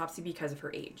an autopsy because of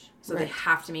her age. So they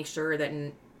have to make sure that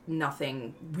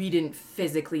we didn't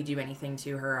physically do anything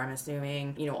to her, I'm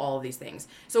assuming, you know, all of these things.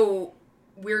 So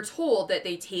we're told that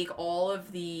they take all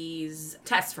of these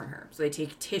tests from her. So they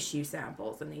take tissue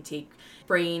samples and they take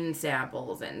brain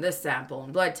samples and this sample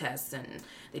and blood tests and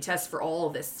they test for all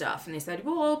of this stuff. And they said,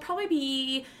 well, it'll probably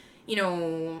be, you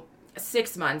know,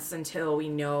 6 months until we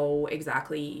know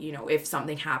exactly, you know, if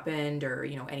something happened or,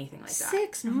 you know, anything like that.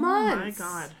 6 months? Oh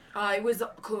my God. It was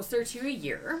closer to a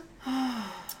year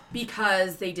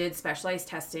because they did specialized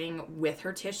testing with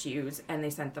her tissues and they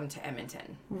sent them to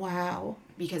Edmonton. Wow.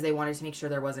 Because they wanted to make sure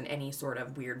there wasn't any sort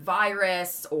of weird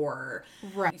virus or...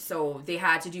 Right. So they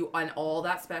had to do, and all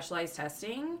that specialized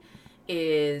testing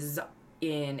is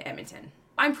in Edmonton.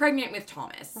 I'm pregnant with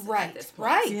Thomas at this point.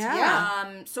 Right,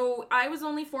 yeah. So I was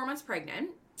only 4 months pregnant,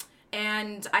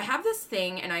 and I have this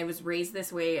thing, and I was raised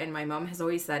this way, and my mom has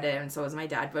always said it, and so has my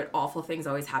dad, but awful things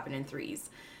always happen in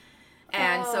threes.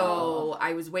 And so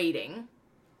I was waiting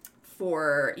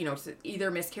for, you know, to either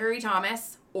miscarry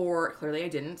Thomas, or clearly I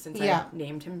didn't, since I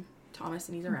named him Thomas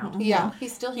and he's around. Yeah,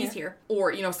 he's still here. He's here.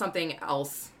 Or, you know, something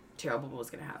else terrible was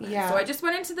going to happen. Yeah. So I just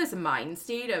went into this mind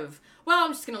state of, well,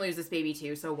 I'm just going to lose this baby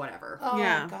too, so whatever. Oh,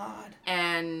 God.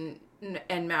 And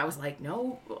Matt was like,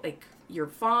 no, like, you're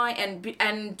fine.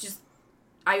 And just,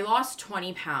 I lost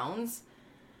 20 pounds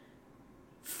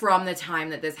from the time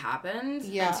that this happened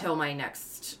until my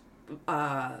next,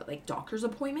 like, doctor's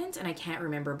appointment. And I can't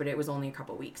remember, but it was only a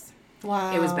couple weeks.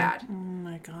 Wow. It was bad. Oh,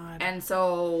 my God. And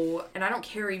so, and I don't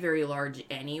carry very large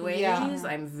anyways. Yeah.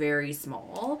 I'm very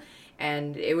small.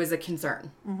 And it was a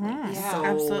concern. Mm-hmm. So,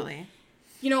 absolutely.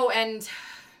 You know, and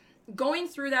going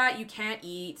through that, you can't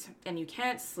eat and you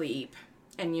can't sleep.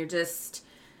 And you're just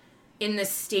in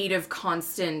this state of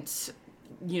constant,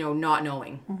 you know, not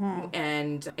knowing. Mm-hmm.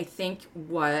 And I think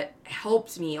what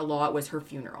helped me a lot was her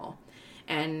funeral.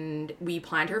 And we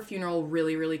planned her funeral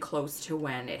really, really close to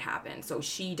when it happened. So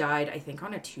she died, I think,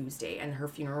 on a Tuesday, and her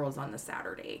funeral was on the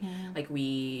Saturday. Like,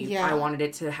 I wanted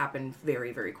it to happen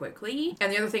very, very quickly.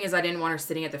 And the other thing is I didn't want her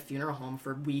sitting at the funeral home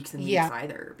for weeks and weeks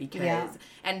either. Because,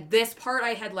 and this part I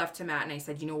had left to Matt, and I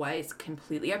said, you know what, it's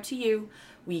completely up to you.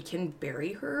 We can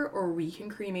bury her or we can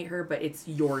cremate her, but it's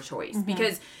your choice. Mm-hmm.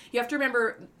 Because you have to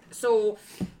remember, so...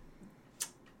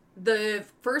 The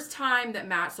first time that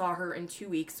Matt saw her in 2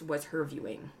 weeks was her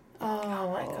viewing. Oh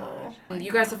my God.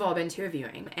 You guys have all been to a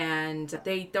viewing, and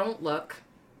they don't look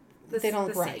the same.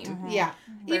 Mm-hmm. Yeah.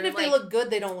 Even if they look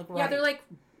good, they don't look right. Yeah, they're like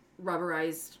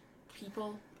rubberized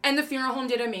people. And the funeral home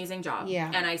did an amazing job. Yeah.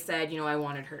 And I said, you know, I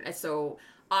wanted her. So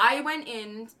I went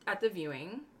in at the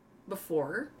viewing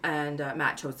before, and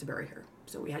Matt chose to bury her.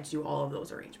 So we had to do all of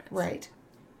those arrangements. Right.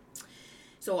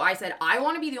 So I said, I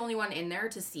want to be the only one in there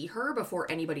to see her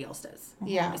before anybody else does.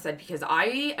 Yeah. I said, because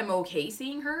I am okay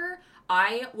seeing her,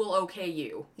 I will okay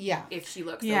you. Yeah. If she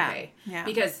looks okay. Yeah.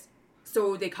 Because,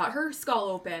 so they cut her skull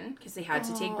open because they had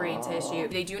to take brain tissue.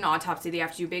 They do an autopsy. They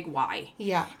have to do a big Y.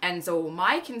 Yeah. And so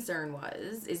my concern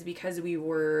is because we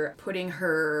were putting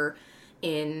her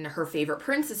in her favorite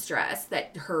princess dress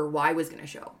that her Y was going to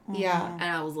show. Yeah. And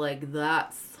I was like,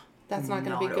 that's not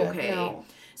going to be good. Okay. No.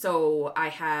 So I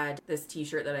had this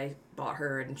t-shirt that I bought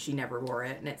her and she never wore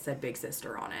it and it said Big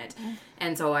Sister on it.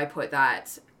 And so I put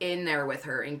that in there with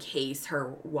her in case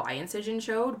her Y incision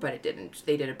showed, but it didn't.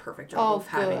 They did a perfect job of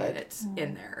having it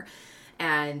in there.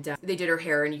 And they did her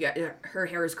hair, and her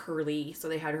hair is curly, so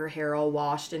they had her hair all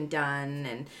washed and done.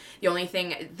 And the only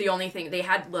thing they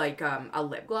had like a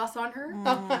lip gloss on her,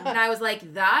 and I was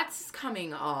like, "That's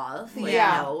coming off." Like,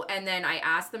 no. And then I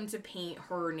asked them to paint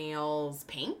her nails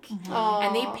pink,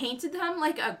 and they painted them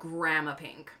like a grandma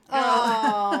pink. And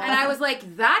I was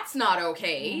like, "That's not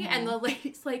okay." And the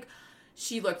lady's like,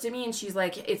 she looked at me and she's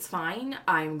like, "It's fine.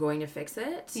 I'm going to fix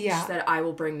it." Yeah. She said, "I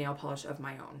will bring nail polish of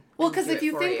my own." Well, because if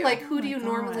you think, like, who do you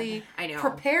normally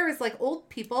prepare is, like, old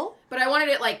people. But I wanted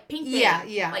it, like, pink.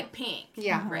 Yeah. Like, pink.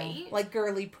 Yeah. Right? Like,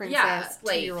 girly princess, yeah,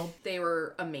 like, 2-year-old. they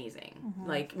were amazing.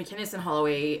 Like, McInnes and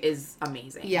Holloway is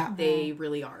amazing. Yeah. They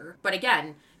really are. But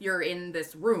again, you're in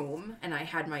this room, and I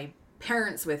had my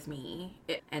parents with me,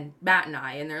 and Matt and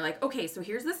I, and they're like, "Okay, so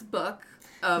here's this book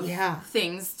of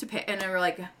things to pick." And they were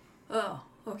like, "Oh,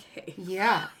 okay."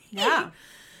 Yeah.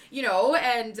 You know,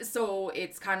 and so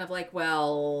it's kind of like,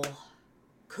 well,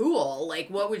 cool. Like,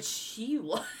 what would she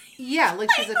like? Yeah, like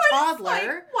she's a toddler.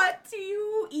 Like, what do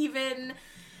you even...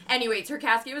 Anyways, her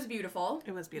casket was beautiful.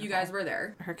 It was beautiful. You guys were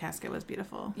there. Her casket was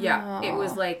beautiful. Yeah. It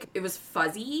was like, it was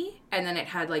fuzzy, and then it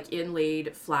had like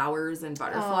inlaid flowers and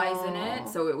butterflies in it.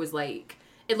 So it was like...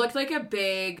 It looked like a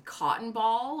big cotton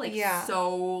ball, like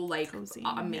so like cozy,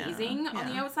 amazing on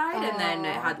the outside, and then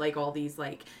it had like all these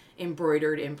like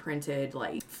embroidered, imprinted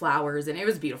like flowers, and it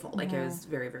was beautiful. Like it was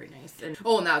very, very nice. And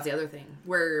that was the other thing.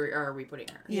 Where are we putting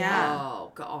her? Yeah.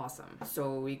 Oh, awesome.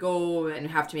 So we go and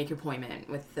have to make an appointment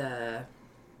with the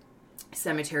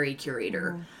cemetery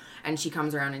curator. And she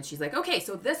comes around and she's like, "Okay,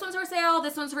 so this one's for sale,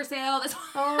 this one's for sale, this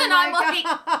one." And I'm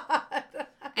like,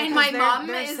 and my mom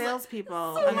is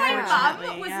salespeople. So my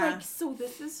mom was like, "So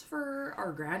this is for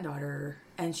our granddaughter,"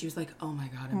 and she was like, "Oh my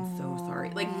God, I'm so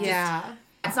sorry." Like,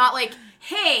 it's not like,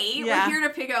 "Hey, we're here to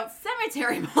pick out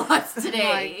cemetery plots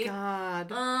today." Oh my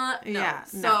God. No.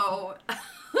 So,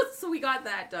 so we got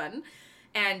that done.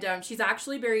 And she's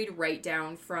actually buried right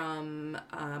down from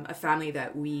a family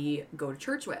that we go to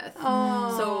church with.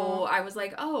 Oh. So I was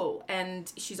like, oh.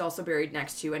 And she's also buried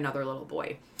next to another little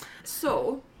boy.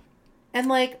 So. And,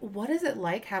 like, what is it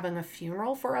like having a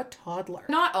funeral for a toddler?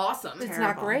 Not awesome. It's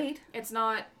not great. It's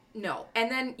not. No.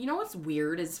 And then, you know what's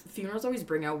weird is funerals always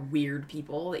bring out weird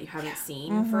people that you haven't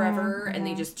seen forever. And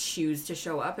they just choose to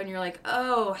show up. And you're like,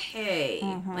 oh, hey.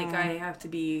 Like, I have to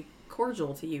be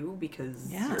cordial to you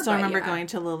because so I remember going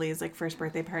to Lily's like first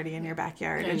birthday party in your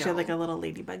backyard, and she had like a little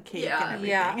ladybug cake and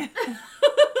everything.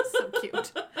 So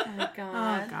cute. Oh my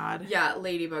God. Oh God. Yeah,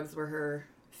 ladybugs were her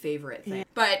favorite thing.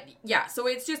 But yeah, so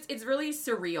it's really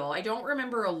surreal. I don't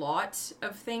remember a lot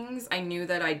of things. I knew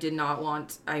that I did not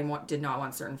want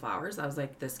certain flowers. I was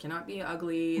like, this cannot be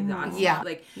ugly. That's not,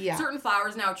 like certain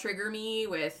flowers now trigger me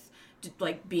with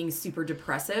like being super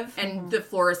depressive, and the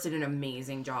florist did an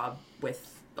amazing job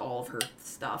with all of her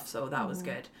stuff, so that was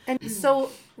good. And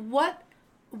so what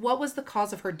was the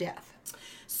cause of her death?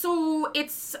 So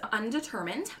it's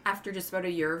undetermined after just about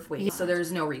a year of waiting. So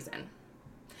there's no reason.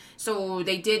 So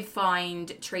they did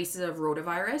find traces of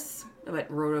rotavirus,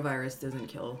 but rotavirus doesn't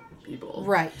kill people.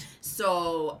 Right.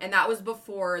 So, and that was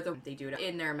before they do it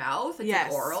in their mouth. It's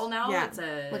an oral now. Yeah. It's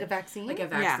like a vaccine? Like a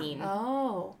vaccine. Yeah.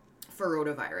 Oh. For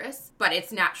rotavirus, but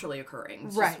it's naturally occurring.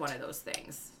 It's just one of those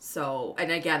things. So,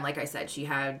 and again, like I said, she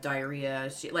had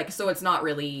diarrhea. So it's not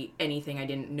really anything I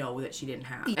didn't know that she didn't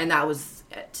have. And that was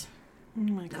it. Oh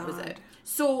my God. That was it.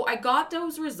 So I got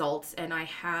those results, and I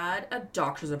had a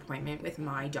doctor's appointment with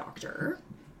my doctor,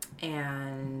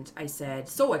 and I said,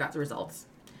 so I got the results.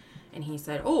 And he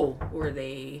said, oh, were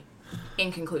they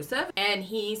inconclusive? And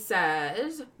he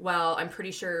said, well, I'm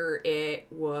pretty sure it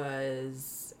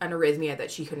was an arrhythmia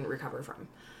that she couldn't recover from.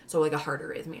 So like a heart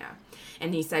arrhythmia.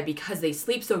 And he said because they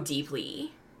sleep so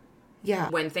deeply,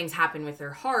 when things happen with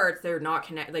their hearts, they're not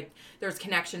like there's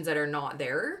connections that are not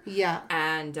there. Yeah.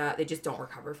 And they just don't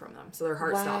recover from them. So their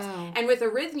heart stops. And with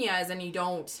arrhythmias, and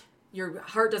your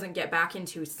heart doesn't get back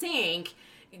into sync,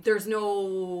 there's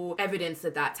no evidence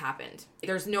that that's happened.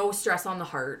 There's no stress on the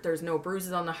heart. There's no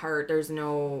bruises on the heart. There's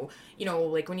no,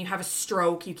 like when you have a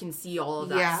stroke, you can see all of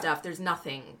that stuff. There's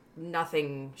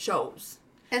nothing shows.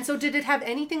 And so did it have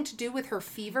anything to do with her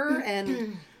fever?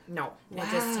 And no,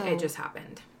 it just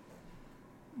happened.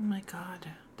 Oh my God,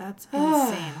 that's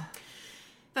insane.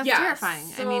 That's terrifying.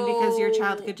 So, I mean, because your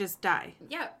child could just die.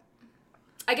 Yeah.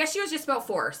 I guess she was just about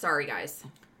 4. Sorry, guys.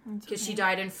 Because she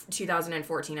died in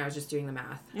 2014. I was just doing the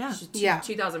math. Yeah.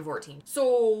 2014.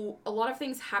 So a lot of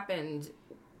things happened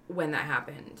when that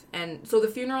happened. And so the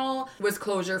funeral was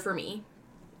closure for me.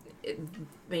 It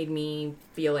made me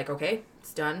feel like, okay,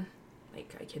 it's done.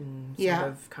 Like, I can sort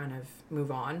of kind of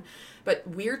move on. But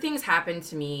weird things happened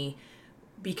to me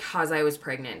because I was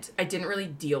pregnant. I didn't really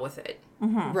deal with it.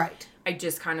 Mm-hmm. Right. I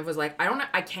just kind of was like,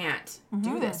 I can't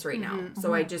do this right now.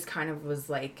 So I just kind of was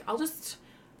like, I'll just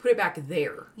put it back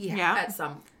there at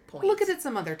some point. Look at it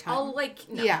some other time. I'll like,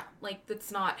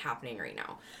 that's not happening right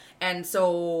now. And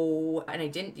so, and I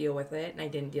didn't deal with it, and I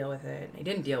didn't deal with it, and I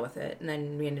didn't deal with it. And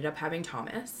then we ended up having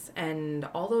Thomas, and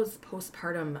all those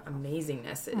postpartum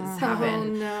amazingnesses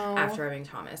happened after having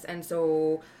Thomas. And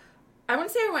so, I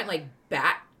wouldn't say I went like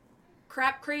bat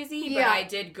crap crazy, but I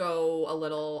did go a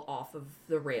little off of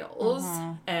the rails.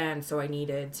 And so I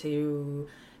needed to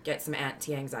get some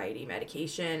anti-anxiety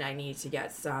medication. I needed to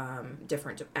get some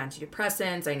different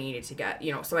antidepressants. I needed to get,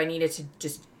 so I needed to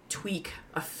just tweak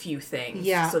a few things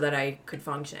so that I could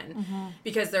function.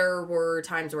 Because there were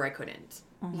times where I couldn't.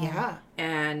 Yeah.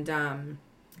 And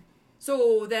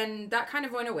so then that kind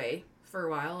of went away for a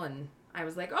while, and I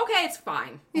was like, okay, it's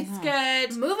fine. It's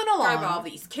good. Moving along. I have all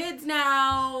these kids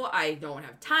now. I don't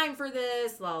have time for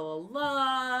this. La, la,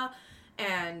 la.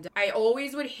 And I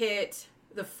always would hit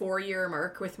the 4-year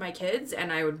mark with my kids,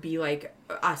 and I would be like,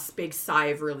 a big sigh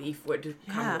of relief would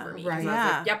come over me. Right. I was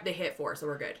like, yep, they hit 4, so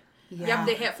we're good. Yep,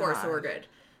 they hit 4, so we're good.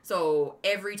 So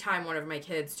every time one of my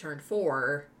kids turned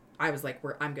 4, I was like,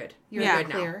 I'm good. You're good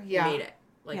clear. now. You made it.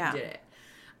 Like, you did it.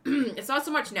 It's not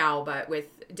so much now, but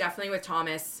definitely with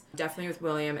Thomas, definitely with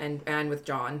William, and with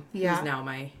John. Yeah. He's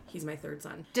now he's my third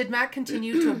son. Did Matt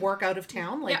continue to work out of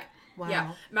town? Like, wow.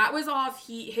 Yeah. Matt was off.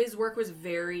 His work was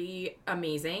very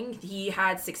amazing. He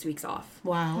had 6 weeks off.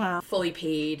 Wow. Fully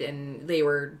paid, and they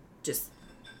were just,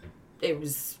 it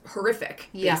was horrific,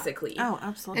 basically. Oh,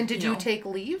 absolutely. And did you take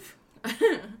leave?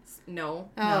 No.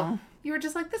 Oh. No. You were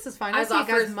just like, this is fine. I'll see you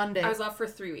guys Monday. I was off for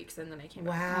 3 weeks, and then I came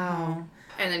back. Wow.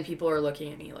 And then people are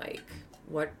looking at me like,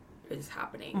 what is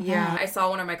happening? Yeah. I saw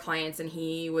one of my clients, and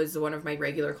he was one of my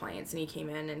regular clients, and he came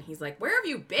in, and he's like, where have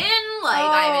you been? Like,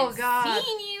 I haven't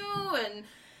seen you. And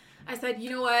I said,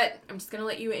 you know what? I'm just going to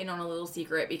let you in on a little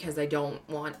secret because I don't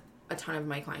want a ton of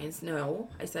my clients to know.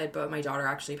 I said, but my daughter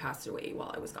actually passed away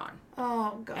while I was gone.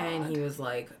 Oh, God. And he was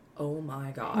like, oh,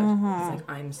 my God. He's like,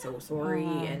 I'm so sorry.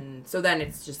 And so then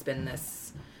it's just been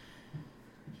this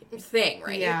thing,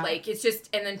 right? Yeah. Like, it's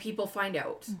just, and then people find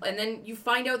out. And then you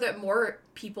find out that more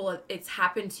people it's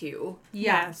happened to.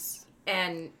 Yes.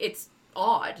 And it's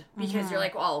odd because you're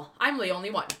like, well, I'm the only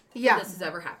one this has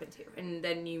ever happened to. And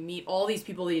then you meet all these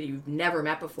people that you've never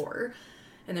met before.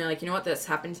 And they're like, you know what? This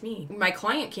happened to me. My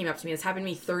client came up to me. This happened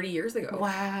to me 30 years ago.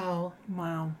 Wow.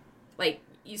 Like,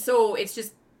 so it's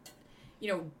just,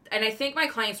 and I think my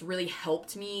clients really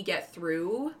helped me get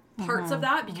through parts of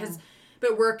that because,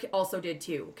 but work also did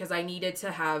too, because I needed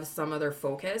to have some other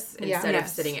focus instead of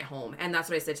sitting at home. And that's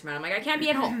what I said to Matt. I'm like, I can't be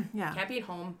at home. I can't be at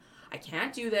home. I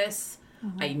can't do this.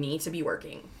 I need to be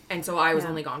working. And so I was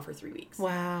only gone for 3 weeks.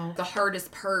 Wow. The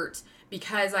hardest part,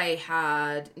 because I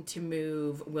had to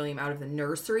move William out of the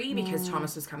nursery because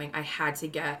Thomas was coming, I had to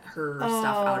get her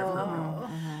stuff out of her room.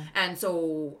 And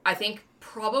so I think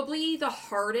probably the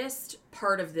hardest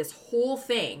part of this whole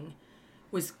thing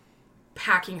was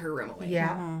packing her room away.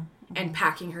 Yeah. And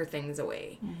packing her things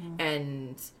away.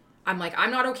 And I'm like, I'm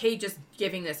not okay just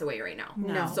giving this away right now.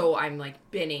 No. So I'm like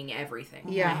binning everything.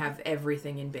 Yeah. I have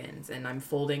everything in bins, and I'm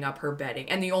folding up her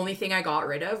bedding. And the only thing I got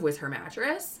rid of was her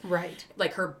mattress. Right.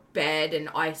 Like her bed, and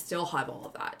I still have all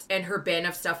of that. And her bin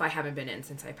of stuff I haven't been in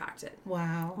since I packed it.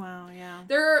 Wow. Wow, yeah.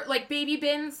 They're like baby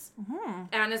bins.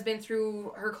 Anna's been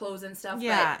through her clothes and stuff.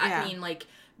 Yeah, but I mean, like,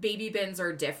 baby bins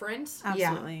are different.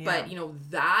 Absolutely. But,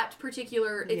 that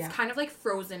particular, it's kind of like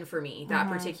frozen for me, that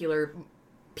particular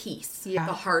piece. Yeah.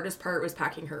 The hardest part was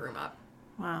packing her room up.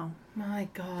 Wow. My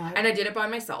God. And I did it by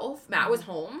myself. Matt was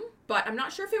home, but I'm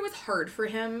not sure if it was hard for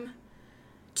him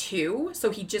too. So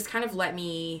he just kind of let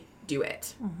me do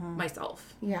it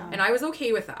myself. Yeah. And I was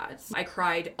okay with that. I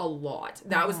cried a lot.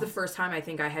 That was the first time I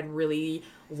think I had really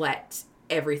let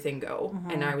everything go.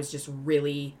 And I was just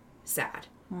really sad.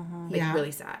 Like,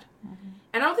 really sad.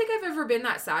 And I don't think I've ever been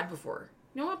that sad before.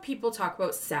 You know what people talk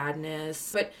about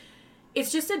sadness, but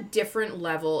it's just a different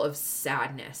level of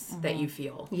sadness that you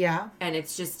feel. Yeah. And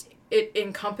it's just, it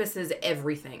encompasses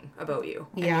everything about you.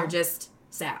 And you're just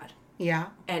sad. Yeah.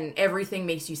 And everything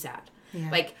makes you sad. Yeah.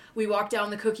 Like, we walked down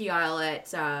the cookie aisle at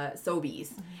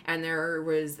Sobeys, and there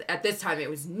was, at this time, it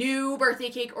was new birthday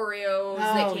cake Oreos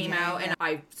that came out, and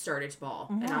I started to bawl.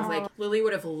 And I was like, Lily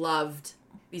would have loved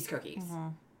these cookies.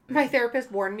 My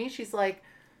therapist warned me. She's like,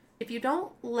 if you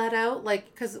don't let out,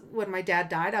 like, because when my dad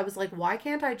died, I was like, why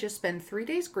can't I just spend 3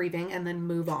 days grieving and then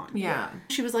move on? Yeah.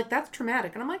 She was like, that's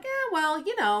traumatic. And I'm like, yeah, well,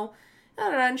 you know.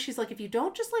 And she's like, if you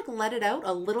don't just, like, let it out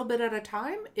a little bit at a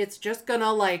time, it's just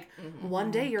gonna, like,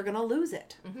 one day you're gonna lose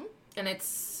it. Mm-hmm. And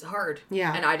it's hard.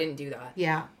 Yeah. And I didn't do that.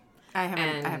 Yeah. I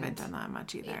haven't done that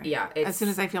much either. Yeah. As soon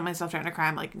as I feel myself trying to cry,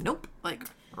 I'm like, nope. Like,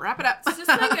 wrap it up. It's just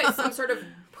like some sort of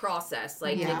process.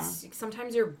 Like, it's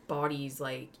sometimes your body's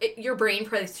like, your brain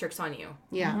plays tricks on you.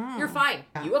 Yeah. You're fine.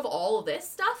 You have all of this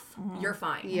stuff. You're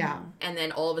fine. Yeah. And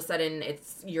then all of a sudden,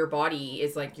 it's your body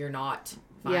is like, you're not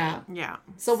fine. Yeah. Yeah.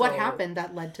 So what happened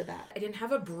that led to that? I didn't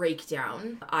have a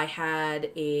breakdown. I had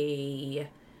it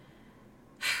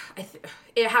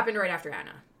happened right after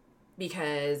Anna.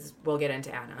 Because we'll get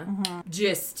into Anna.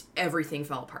 Just everything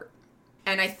fell apart.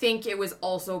 And I think it was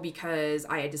also because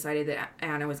I had decided that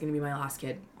Anna was going to be my last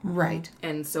kid. Right.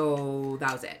 And so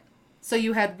that was it. So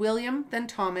you had William, then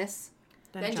Thomas,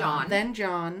 then John. Then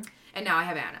John. And now I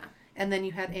have Anna. And then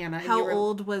you had Anna. How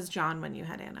old was John when you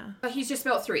had Anna? He's just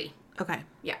about 3. Okay.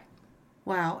 Yeah.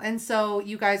 Wow. And so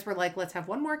you guys were like, let's have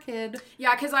one more kid.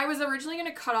 Yeah, because I was originally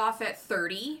going to cut off at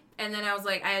 30. And then I was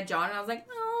like, I had John and I was like,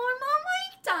 oh, I'm not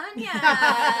done yet.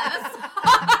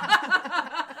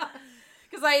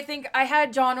 Because I think I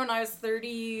had John when I was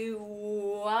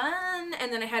 31.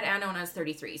 And then I had Anna when I was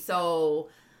 33. So,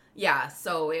 yeah.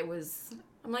 So it was...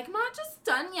 I'm like, I'm not just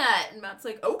done yet. And Matt's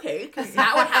like, okay. Because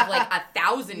Matt would have like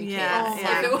 1,000 kids. Oh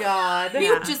my God.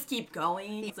 He would just keep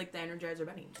going. It's like the Energizer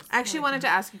Bunny. I actually wanted to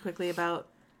ask you quickly about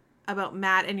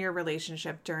Matt and your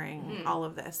relationship during all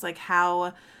of this. Like,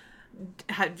 how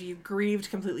have you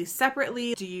grieved completely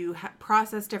separately? Do you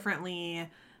process differently?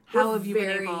 How have you been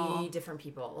able... Very different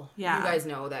people. Yeah. You guys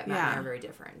know that Matt and I are very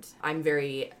different. I'm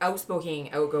very outspoken,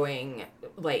 outgoing,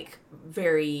 like,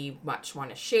 very much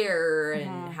want to share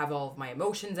and have all of my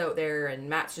emotions out there. And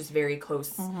Matt's just very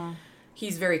close.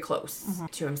 He's very close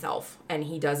to himself. And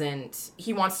he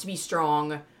wants to be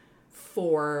strong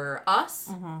for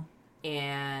us.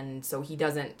 And so he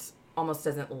almost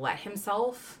doesn't let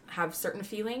himself have certain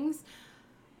feelings.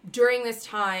 During this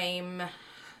time...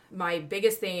 My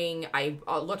biggest thing, I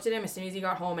looked at him as soon as he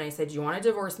got home and I said, do you want to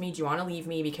divorce me? Do you want to leave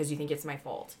me because you think it's my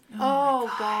fault? Oh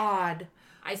God.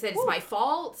 I said, it's my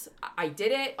fault. I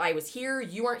did it. I was here.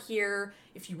 You weren't here.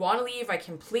 If you want to leave, I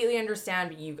completely understand.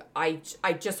 But I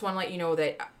just want to let you know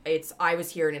that I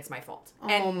was here and it's my fault.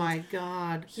 Oh my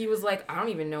God. He was like, I don't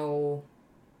even know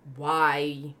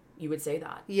why you would say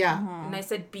that. Yeah. And I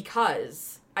said,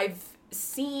 because I've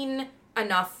seen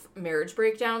enough marriage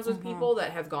breakdowns with people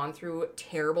that have gone through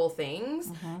terrible things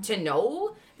to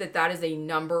know that is a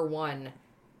number one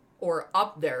or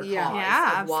up there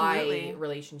cause of why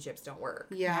relationships don't work.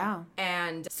 Yeah.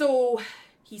 And so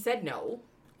he said no.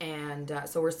 And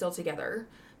so we're still together.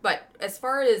 But as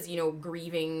far as,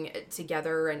 grieving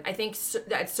together, and I think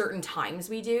at certain times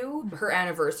we do, her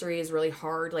anniversary is really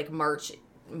hard, like March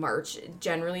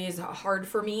generally is hard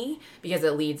for me because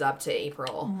it leads up to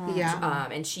April. Yeah.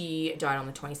 And she died on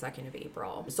the 22nd of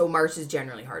April. So March is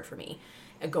generally hard for me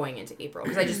going into April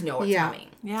because I just know it's coming.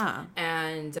 Yeah.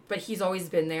 But he's always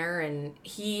been there and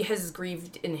he has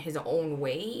grieved in his own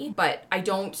way, but I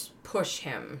don't push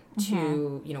him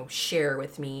to, share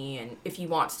with me. And if he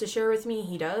wants to share with me,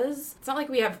 he does. It's not like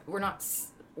we're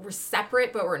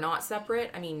separate, but we're not separate.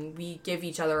 I mean, we give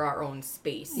each other our own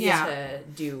space to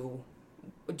do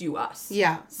us.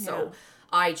 Yeah. So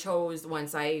I chose,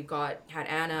 once I had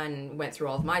Anna and went through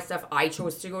all of my stuff, I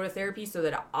chose to go to therapy so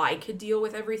that I could deal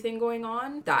with everything going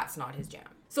on. That's not his jam.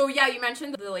 So yeah, you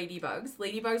mentioned the ladybugs.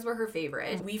 Ladybugs were her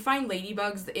favorite. We find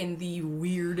ladybugs in the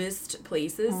weirdest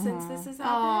places since this has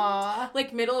happened.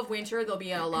 Like middle of winter, there'll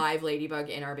be a live ladybug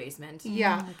in our basement.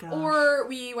 Yeah. Oh or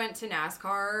we went to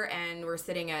NASCAR and we're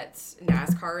sitting at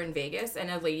NASCAR in Vegas and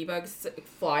a ladybug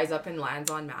flies up and lands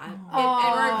on Matt. And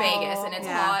we're in Vegas and it's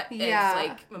hot. Yeah. It's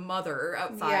like a mother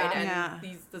outside and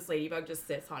this ladybug just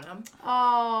sits on him.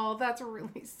 Oh, that's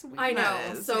really sweet. I know.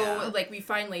 So like we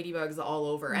find ladybugs all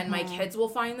over and my kids will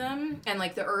find them, and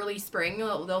like the early spring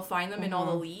they'll find them in all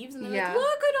the leaves and they're like,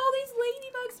 look at all these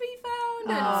ladybugs we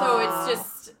found. And so it's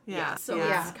just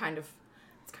it's kind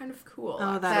of cool.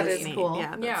 Oh, that is neat. Cool.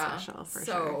 Yeah, that's special for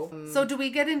sure. So do we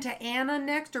get into Anna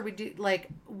next, or we do like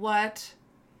what?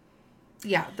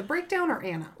 Yeah, the breakdown or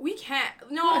Anna? We can't.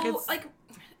 No, like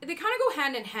they kind of go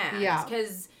hand in hand. Yeah,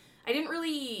 because I didn't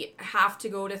really have to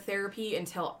go to therapy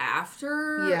until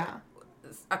after. Yeah.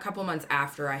 A couple months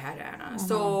after I had Anna.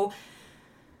 So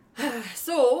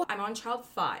I'm on child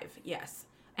 5, yes.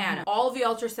 And all the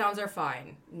ultrasounds are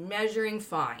fine. Measuring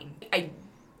fine.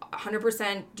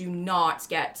 100% do not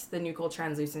get the nuchal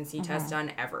translucency test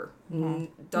done ever.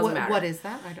 Doesn't matter. What is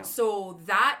that? I don't. So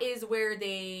that is where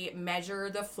they measure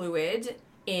the fluid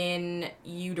in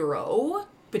utero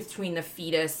between the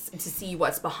fetus to see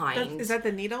what's behind. Is that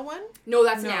the needle one? No,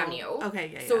 that's an amnio.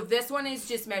 Okay, yeah. So this one is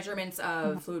just measurements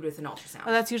of fluid with an ultrasound.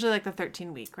 Oh, that's usually like the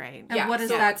 13-week, right? And what is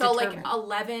that determine? Like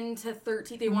 11 to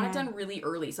 13. They want it done really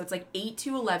early. So it's like 8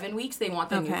 to 11 weeks they want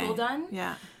the nuchal done.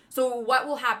 Yeah. So what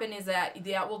will happen is that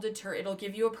will deter, it'll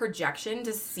give you a projection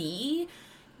to see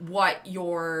what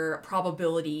your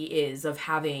probability is of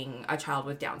having a child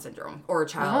with Down syndrome or a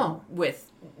child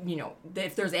with, you know,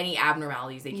 if there's any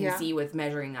abnormalities they can see with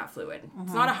measuring that fluid.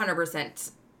 It's not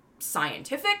 100%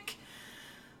 scientific,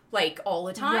 like all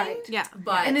the time. Right. Yeah.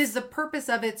 But and is the purpose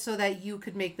of it so that you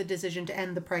could make the decision to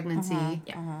end the pregnancy?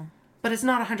 Yeah. But it's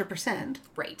not 100%.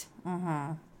 Right.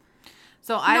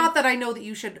 So not that I know that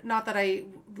you should, not that I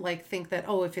like think that,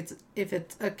 oh, if it's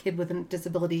a kid with a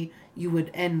disability, you would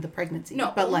end the pregnancy.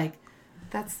 No. But like,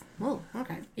 that's,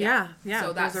 okay. Yeah.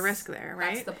 So there's a risk there,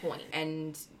 right? That's the point.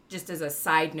 And just as a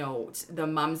side note, the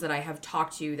moms that I have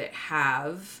talked to that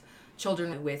have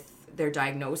children with their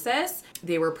diagnosis,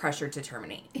 they were pressured to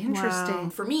terminate. Interesting. Wow.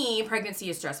 For me, pregnancy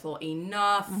is stressful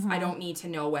enough. I don't need to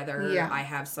know whether I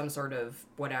have some sort of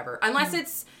whatever.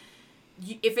 Unless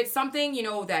if it's something, you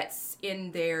know, that's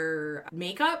in their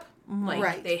makeup,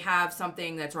 like they have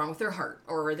something that's wrong with their heart,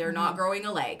 or they're not growing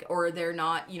a leg, or they're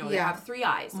not, you know, they have 3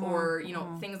 eyes, or, you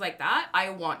know, things like that,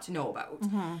 I want to know about.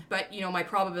 But, you know, my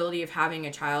probability of having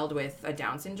a child with a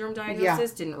Down syndrome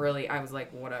diagnosis didn't really, I was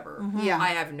like, whatever. I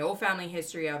have no family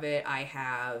history of it.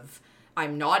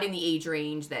 I'm not in the age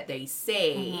range that they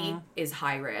say is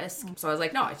high risk. So I was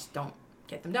like, no, I just don't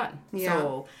get them done.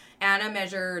 So Anna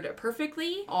measured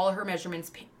perfectly. All her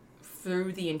measurements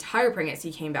through the entire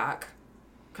pregnancy came back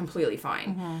completely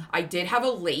fine. I did have a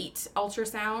late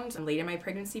ultrasound late in my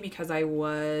pregnancy because I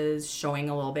was showing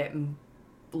a little bit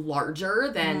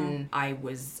larger than I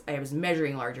was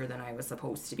measuring larger than I was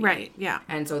supposed to be. Right, yeah.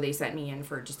 And so they sent me in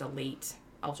for just a late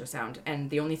ultrasound, and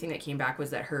the only thing that came back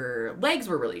was that her legs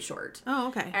were really short. Oh,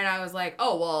 okay. And I was like,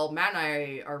 oh, well, Matt and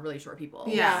I are really short people.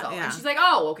 Yeah, And she's like,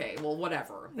 oh, okay, well,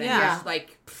 whatever. Then she's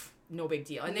like, no big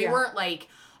deal. And they weren't like,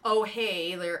 oh,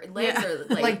 hey, their legs are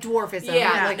like dwarfism.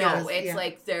 It's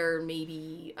like they're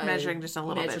maybe measuring just a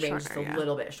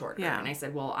little bit shorter. Yeah. And I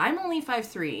said, well, I'm only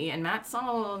 5'3", and Matt's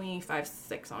only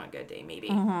 5'6" on a good day, maybe.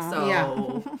 So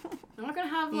I'm not gonna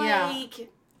have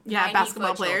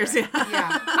basketball players.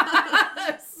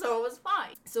 So it was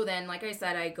fine. So then, like I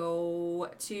said, I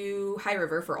go to High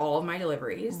River for all of my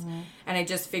deliveries, and I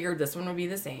just figured this one would be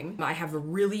the same. I have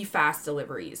really fast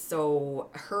deliveries. So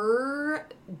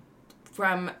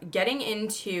from getting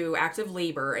into active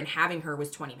labor and having her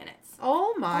was 20 minutes.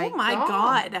 Oh my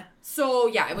God. So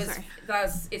yeah,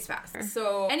 it's fast.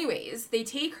 So anyways, they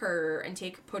take her and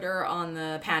put her on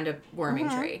the Panda warming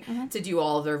tray to do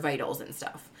all of their vitals and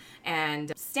stuff.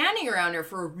 And standing around her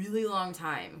for a really long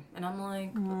time. And I'm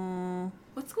like,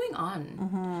 what's going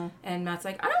on? And Matt's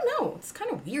like, I don't know. It's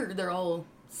kind of weird. They're all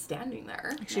standing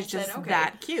there. She's just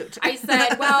that cute. I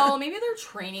said, well, maybe they're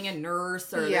training a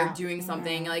nurse or they're doing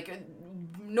something. Like,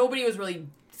 nobody was really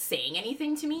saying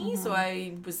anything to me. So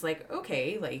I was like,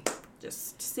 okay, like,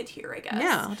 just sit here, I guess.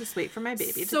 Yeah, I'll just wait for my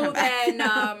baby to come back. So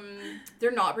then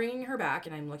they're not bringing her back.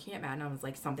 And I'm looking at Matt and I was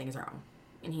like, something's wrong.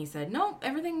 And he said, no,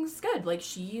 everything's good. Like,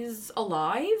 she's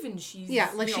alive and she's,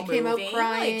 like, she came out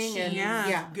crying. Like,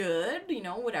 she's good, you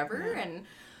know, whatever. And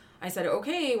I said,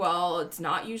 okay, well, it's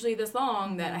not usually this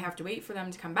long that I have to wait for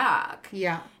them to come back.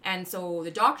 Yeah. And so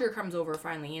the doctor comes over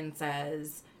finally and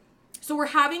says, so we're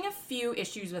having a few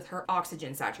issues with her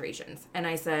oxygen saturations. And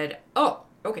I said, oh,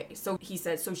 okay. So he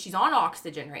said, so she's on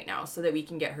oxygen right now so that we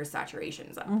can get her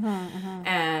saturations up.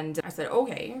 And I said,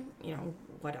 okay, you know,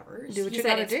 whatever. Do what you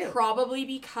gotta do. It's probably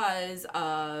because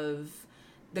of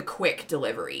the quick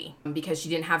delivery, because she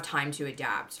didn't have time to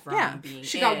adapt from being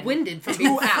She got winded from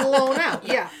being flown out.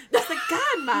 It's like,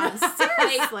 God, Mom,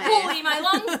 seriously. Holy, my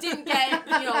lungs didn't get,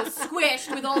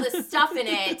 squished with all this stuff in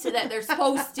it that they're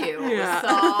supposed to. Yeah.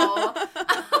 So...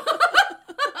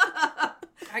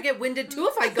 I get winded too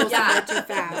if I go somewhere too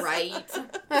fast. Right.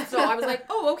 So I was like,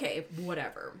 oh, okay,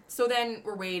 whatever. So then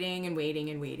we're waiting and waiting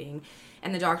and waiting.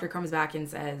 And the doctor comes back and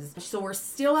says, so we're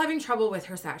still having trouble with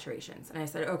her saturations. And I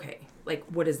said, okay, like,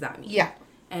 what does that mean? Yeah.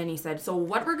 And he said, so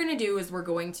what we're going to do is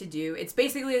it's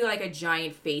basically like a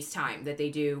giant FaceTime that they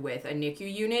do with a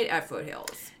NICU unit at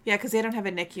Foothills. Yeah, because they don't have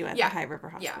a NICU at the High River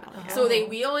Hospital. Yeah. So they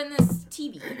wheel in this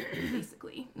TV,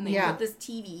 basically. And they put this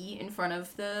TV in front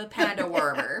of the Panda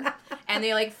warmer. And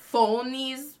they, like, phone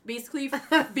these, basically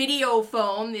video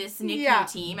phone this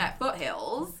NICU team at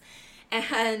Foothills.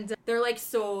 And they're like,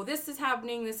 so this is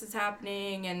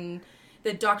happening, and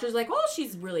the doctor's like, oh,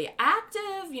 she's really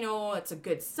active, you know, it's a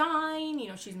good sign, you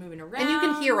know, she's moving around. And you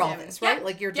can hear all this, right?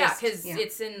 Like you're just... Yeah, because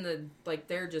it's in the, like,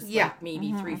 they're just like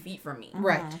maybe 3 feet from me.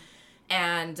 Right.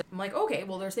 And I'm like, okay,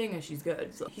 well, they're saying that she's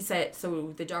good. So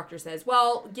so the doctor says,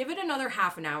 well, give it another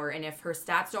half an hour, and if her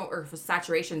stats don't, or if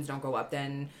saturations don't go up,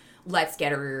 then let's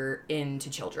get her into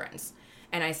children's.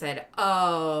 And I said,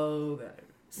 oh, good.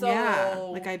 So,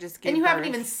 like I just gave And you birth. haven't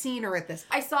even seen her at this.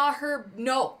 I saw her,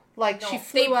 she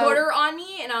flew They out. put her on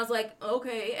me, and I was like,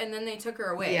 okay, and then they took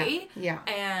her away. Yeah.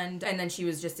 And then she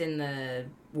was just in the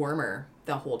warmer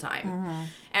the whole time.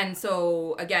 And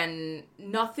so, again,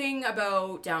 nothing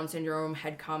about Down syndrome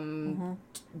had come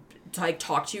to, like,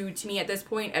 talk to me at this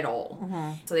point at all.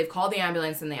 So they've called the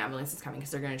ambulance, and the ambulance is coming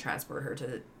because they're going to transport her to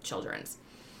the children's.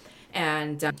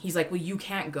 And he's like, well, you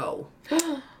can't go.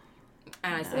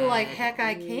 And I said, like, heck,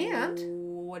 I can't.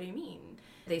 What do you mean?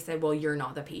 They said, well, you're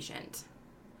not the patient.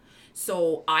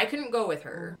 So I couldn't go with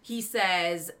her. He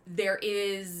says there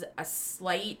is a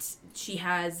slight, she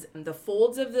has the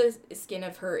folds of the skin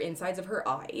of her insides of her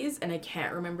eyes, and I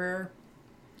can't remember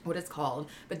what it's called,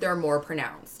 but they're more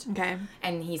pronounced. Okay.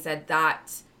 And he said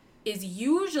that is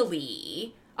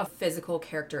usually a physical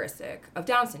characteristic of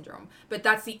Down syndrome, but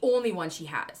that's the only one she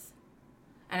has.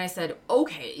 And I said,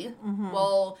 okay,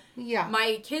 well,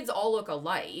 my kids all look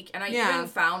alike. And I even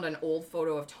found an old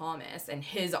photo of Thomas, and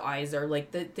his eyes are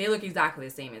like, they look exactly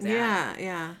the same as Anna.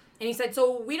 Yeah. And he said,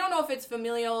 so we don't know if it's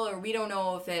familial, or we don't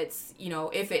know if it's, you know,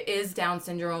 if it is Down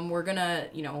syndrome, we're gonna,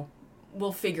 you know,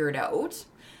 we'll figure it out.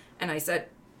 And I said,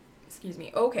 excuse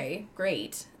me, okay,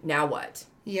 great. Now what?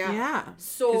 Yeah.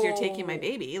 So, because you're taking my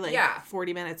baby, like,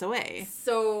 40 minutes away.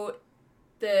 So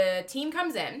the team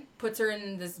comes in, puts her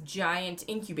in this giant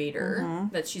incubator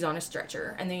that she's on a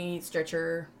stretcher, and they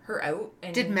stretcher her out.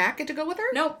 And Did Matt get to go with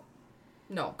her? No,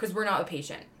 because we're not a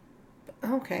patient.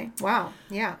 Okay. Wow.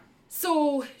 Yeah.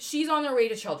 So she's on their way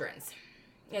to children's.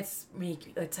 It's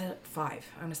at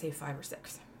 5. I'm going to say 5 or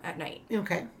 6 at night.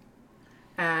 Okay.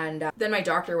 And then my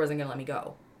doctor wasn't going to let me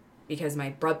go because my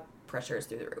blood pressure is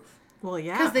through the roof. Well,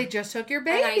 yeah. Because they just took your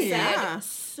baby. And I said,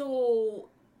 so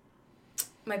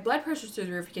my blood pressure's through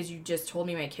the roof because you just told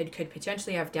me my kid could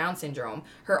potentially have Down syndrome.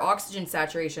 Her oxygen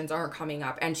saturations aren't coming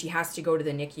up, and she has to go to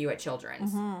the NICU at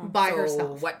Children's. By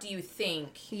herself. What do you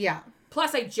think? Yeah.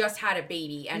 Plus, I just had a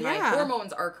baby, and my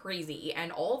hormones are crazy,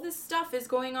 and all this stuff is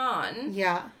going on.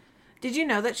 Yeah. Did you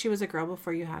know that she was a girl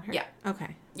before you had her? Yeah.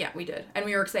 Okay. Yeah, we did. And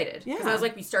we were excited. Yeah. Because I was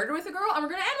like, we started with a girl, and we're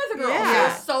going to end with a girl. Yeah.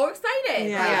 I was so excited.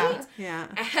 Yeah. Right? Yeah.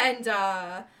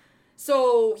 And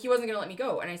so he wasn't going to let me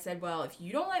go. And I said, well, if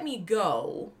you don't let me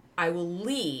go, I will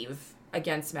leave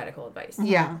against medical advice.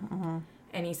 Yeah.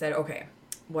 And he said, okay,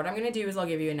 what I'm going to do is I'll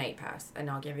give you a night pass.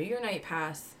 And I'll give you your night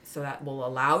pass so that will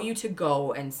allow you to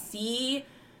go and see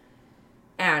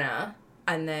Anna.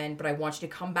 But I want you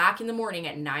to come back in the morning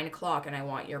at 9 o'clock, and I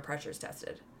want your pressures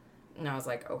tested. And I was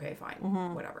like, okay, fine,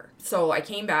 whatever. So I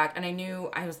came back, and I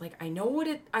know. I know.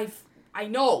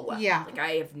 Yeah. Like,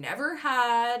 I have never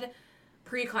had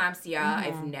preeclampsia.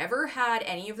 I've never had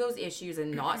any of those issues,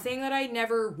 and not saying that I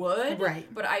never would.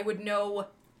 Right. But I would know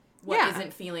what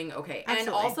isn't feeling okay. Absolutely. And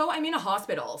also, I'm in a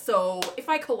hospital, so if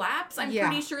I collapse, I'm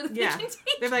pretty sure that they can take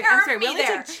They're like, care I'm sorry, of we me only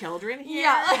there. take children here?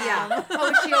 Yeah. Oh,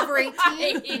 is she over 18?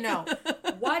 Right. No.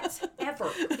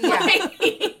 Whatever. Yeah.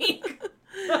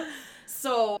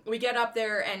 So we get up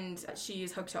there, and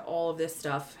she's hooked to all of this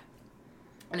stuff,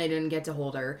 and I didn't get to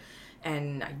hold her.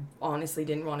 And I honestly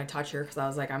didn't want to touch her because I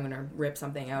was like, I'm going to rip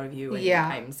something out of you, and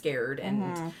I'm scared.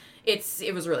 And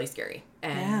it was really scary.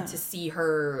 And to see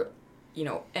her,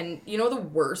 and the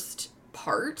worst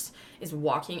part is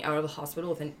walking out of the hospital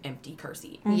with an empty car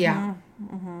seat. Yeah.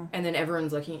 And then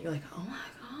everyone's looking at you like, oh my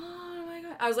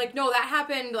God. I was like, no, that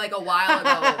happened like a while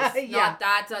ago. Yeah.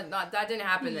 That didn't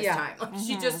happen this time. Like,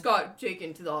 she just got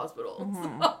taken to the hospital.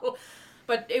 So,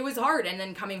 but it was hard. And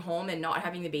then coming home and not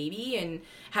having the baby and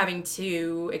having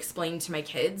to explain to my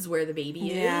kids where the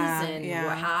baby is and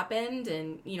what happened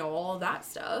and, all of that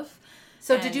stuff.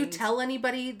 So did you tell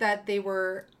anybody that they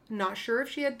were not sure if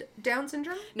she had Down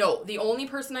syndrome? No, the only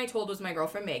person I told was my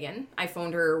girlfriend Megan. I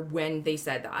phoned her when they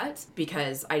said that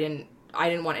because I didn't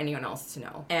want anyone else to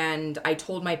know. And I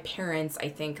told my parents, I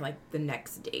think, like the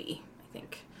next day,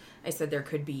 I said there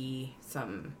could be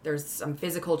there's some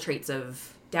physical traits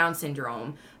of Down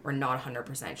syndrome. We're not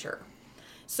 100% sure.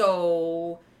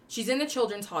 So she's in the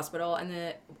children's hospital,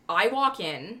 and I walk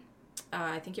in,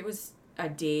 I think it was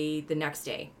the next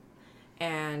day,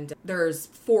 and there's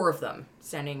 4 of them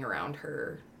standing around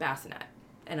her bassinet.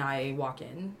 And I walk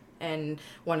in, and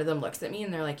one of them looks at me,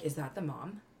 and they're like, is that the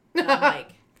mom? And I'm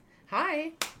like,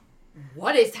 hi.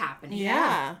 what is happening?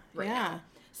 Yeah. Right now.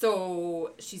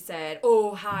 So she said,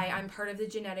 oh, hi, I'm part of the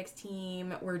genetics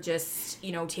team. We're just,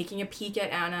 you know, taking a peek at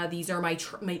Anna. These are my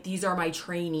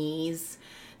trainees.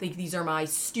 Like, these are my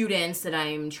students that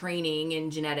I'm training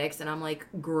in genetics. And I'm like,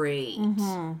 great.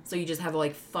 Mm-hmm. So you just have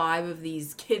like 5 of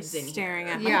these kids in staring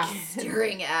here.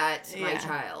 Staring at my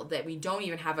child that we don't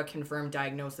even have a confirmed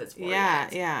diagnosis for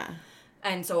yet. Yeah.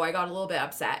 And so I got a little bit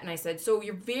upset, and I said, so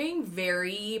you're being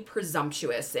very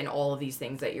presumptuous in all of these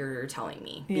things that you're telling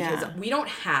me. Because we don't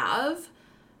have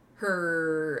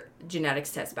her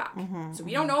genetics test back. Mm-hmm. So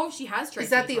we don't know if she has trichomonas. Is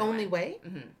that the only way?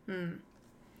 Mm-hmm. Mm.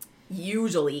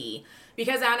 Usually.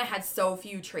 Because Anna had so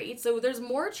few traits, so there's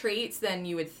more traits than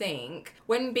you would think.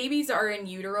 When babies are in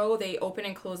utero, they open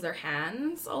and close their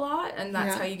hands a lot, and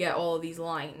that's how you get all of these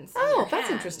lines. Oh, that's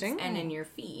interesting. And in your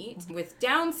feet. With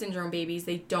Down syndrome babies,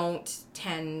 they don't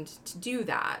tend to do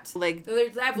that. Like, so they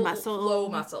have low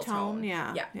muscle tone.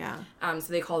 Yeah.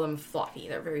 So they call them floppy.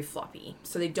 They're very floppy.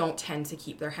 So they don't tend to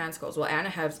keep their hands closed. Well, Anna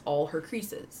has all her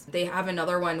creases. They have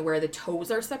another one where the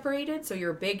toes are separated, so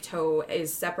your big toe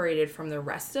is separated from the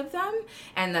rest of them.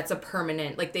 And that's a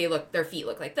permanent, like their feet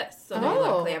look like this.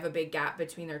 So they have a big gap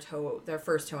between their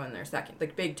first toe and their second,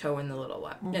 like big toe and the little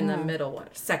one, and the middle one,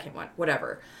 second one,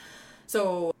 whatever.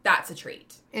 So that's a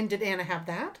trait. And did Anna have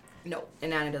that? No,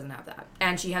 and Anna doesn't have that.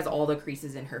 And she has all the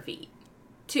creases in her feet,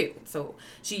 too. So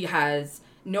she has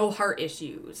no heart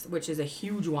issues, which is a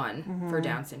huge one for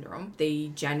Down syndrome.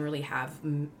 They generally have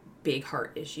big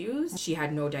heart issues. She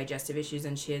had no digestive issues,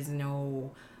 and she has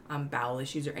no bowel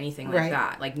issues or anything like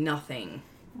that. Like, nothing.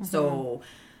 Mm-hmm. So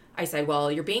I said, well,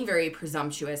 you're being very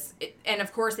presumptuous. And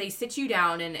of course, they sit you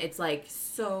down and it's like,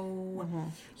 so,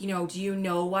 you know, do you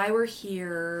know why we're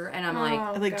here? And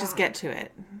I'm just get to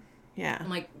it. Yeah. I'm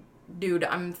like, dude,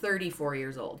 I'm 34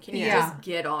 years old. Can you just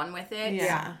get on with it?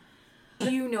 Yeah.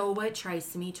 Do you know what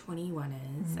trisomy 21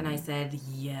 is? And I said,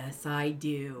 yes, I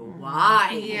do.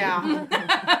 Why?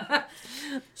 Yeah.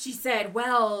 She said,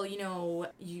 well, you know,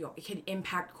 it could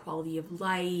impact quality of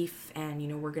life, and, you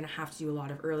know, we're going to have to do a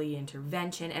lot of early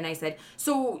intervention. And I said,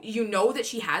 so you know that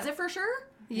she has it for sure?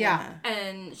 Yeah.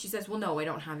 And she says, well, no, I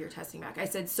don't have your testing back. I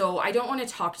said, so I don't want to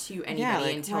talk to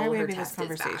anybody until her test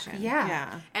is back.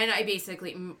 Yeah. And I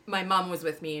basically, my mom was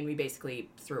with me, and we basically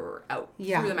threw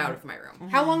them out of my room. Mm-hmm.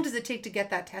 How long does it take to get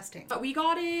that testing? But we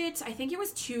got it, I think it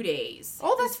was 2 days.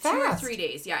 Oh, that's fast. 2 or 3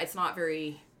 days. Yeah, it's not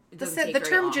very... The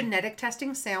term genetic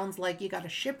testing sounds like you got to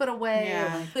ship it away.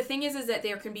 Yeah. The thing is that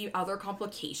there can be other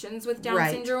complications with Down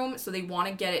syndrome, so they want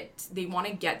to get it. They want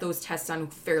to get those tests done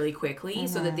fairly quickly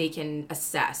so that they can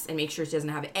assess and make sure she doesn't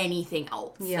have anything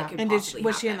else. Yeah. That could and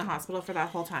was she in the hospital for that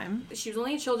whole time? She was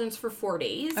only in Children's for 4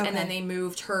 days, and then they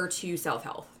moved her to South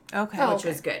Health. Okay. Which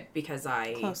was good because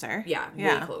Closer. Yeah,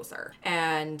 way closer.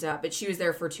 And, but she was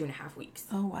there for 2.5 weeks.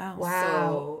 Oh, wow.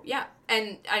 So, yeah.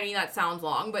 And, I mean, that sounds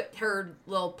long, but her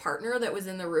little partner that was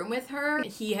in the room with her,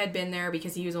 he had been there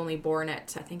because he was only born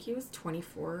at, I think he was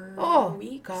 24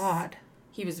 weeks. Oh, God.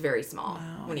 He was very small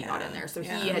when he got in there. So he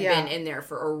had been in there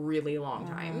for a really long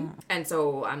time. And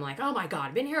so I'm like, oh my God,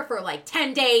 I've been here for like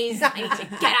 10 days. I need to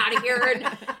get out of here.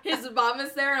 And his mom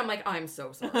is there. And I'm like, I'm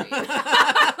so sorry.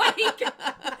 Like,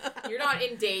 you're not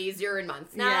in days, you're in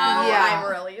months now. Yeah.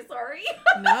 I'm really sorry.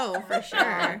 No, for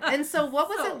sure. And so what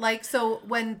was it like? So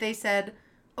when they said,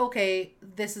 okay,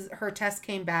 this is her test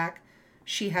came back,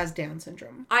 she has Down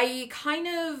syndrome.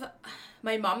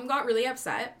 My mom got really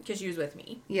upset because she was with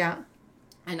me. Yeah.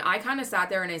 And I kind of sat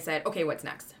there and I said, okay, what's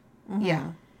next? Mm-hmm.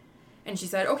 Yeah. And she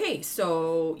said, okay,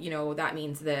 so, you know, that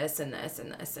means this and this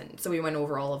and this. And so we went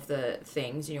over all of the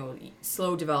things, you know,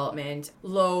 slow development,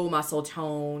 low muscle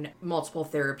tone, multiple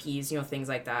therapies, you know, things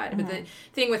like that. Mm-hmm. But the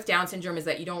thing with Down syndrome is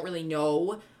that you don't really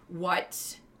know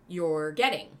what you're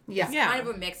getting. Yeah. It's kind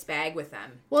of a mixed bag with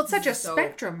them. Well, it's such a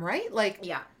spectrum, right? Like,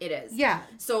 yeah, it is. Yeah.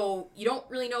 So you don't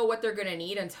really know what they're going to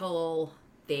need until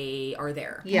they are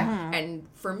there. Yeah. Mm-hmm. And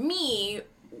for me,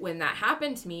 when that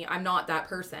happened to me, I'm not that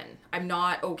person. I'm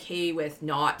not okay with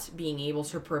not being able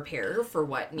to prepare for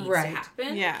what needs to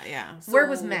happen. Yeah. So, where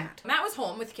was Matt? Matt was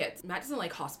home with kids. Matt doesn't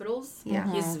like hospitals.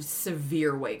 Yeah. He has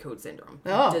severe white coat syndrome.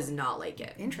 Oh. He does not like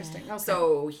it. Interesting. Okay.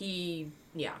 So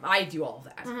I do all of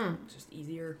that. It's just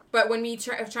easier. But when we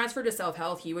transferred to South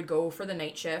Health, he would go for the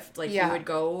night shift. Like, he would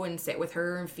go and sit with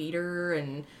her and feed her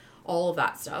and all of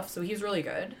that stuff. So he's really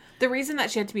good. The reason that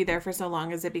she had to be there for so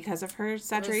long, is it because of her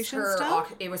saturation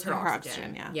stuff? It was her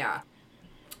oxygen. Yeah. I'm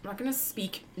not going to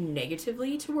speak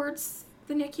negatively towards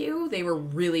the NICU. They were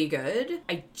really good.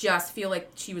 I just feel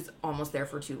like she was almost there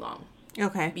for too long.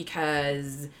 Okay.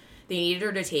 Because they needed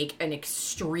her to take an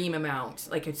extreme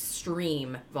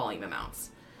volume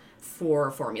amounts.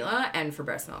 for formula and for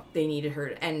breast milk. They needed her.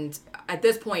 And at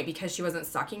this point, because she wasn't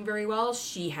sucking very well,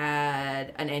 she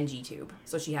had an NG tube.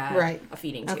 So she had a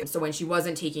feeding tube. So when she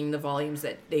wasn't taking the volumes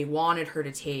that they wanted her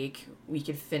to take, we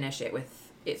could finish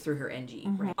it through her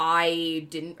NG. Right? I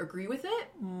didn't agree with it,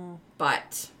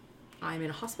 but I'm in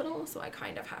a hospital, so I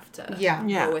kind of have to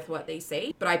go with what they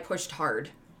say. But I pushed hard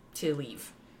to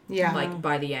leave. Yeah. Like,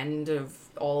 by the end of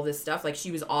all this stuff, like, she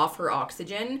was off her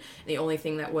oxygen. The only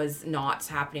thing that was not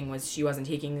happening was she wasn't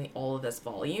taking all of this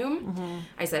volume.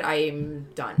 I said, I am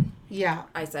done. Yeah.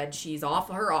 I said, she's off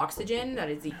her oxygen. That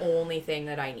is the only thing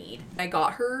that I need. I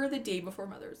got her the day before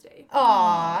Mother's Day.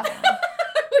 Aww.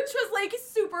 Which was, like,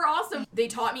 super awesome. They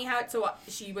taught me how, so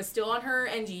she was still on her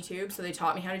NG tube, so they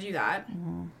taught me how to do that.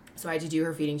 So I had to do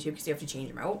her feeding tube because you have to change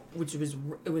them out,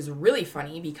 it was really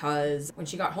funny because when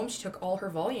she got home, she took all her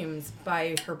volumes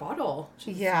by her bottle.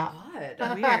 Yeah. Weird.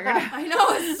 I know,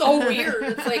 it's so weird.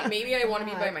 It's like, maybe I want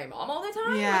to be by my mom all the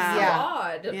time. Yeah.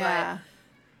 It's so odd. Yeah.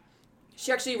 But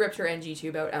she actually ripped her NG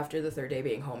tube out after the third day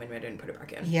being home and we didn't put it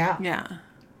back in. Yeah. Yeah.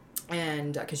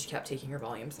 And because she kept taking her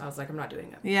volumes, I was like, I'm not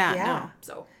doing it. Yeah.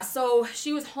 No. So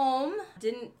she was home,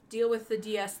 didn't deal with the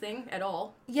DS thing at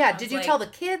all. Yeah. Did you tell the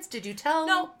kids? Did you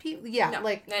tell people? Yeah. No,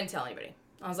 I didn't tell anybody.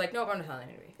 I was like, nope, I'm not telling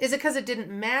anybody. Is it because it didn't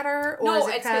matter? Or no,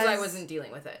 it's because I wasn't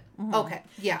dealing with it. Okay.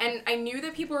 Yeah. And I knew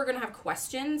that people were going to have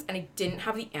questions and I didn't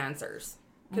have the answers.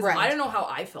 Because I don't know how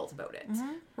I felt about it.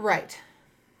 Right.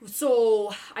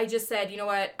 So I just said, you know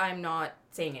what? I'm not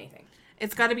saying anything.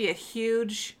 It's got to be a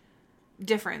huge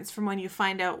difference from when you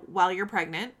find out while you're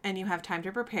pregnant and you have time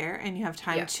to prepare and you have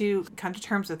time to come to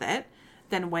terms with it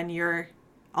than when you're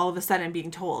all of a sudden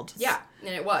being told. Yeah,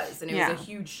 and it was a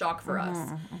huge shock for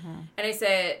us. And I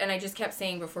said, and I just kept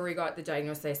saying before we got the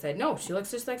diagnosis, I said, no, she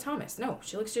looks just like Thomas. No,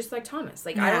 she looks just like Thomas.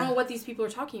 Like, I don't know what these people are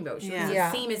talking about. She looks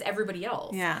the same as everybody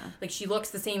else. Yeah. Like, she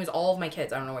looks the same as all of my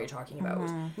kids. I don't know what you're talking about.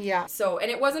 Yeah. So,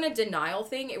 and it wasn't a denial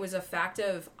thing. It was a fact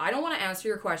of, I don't want to answer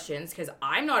your questions because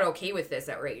I'm not okay with this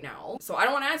right now. So I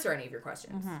don't want to answer any of your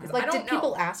questions. Like, did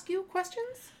people ask you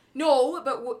questions? No,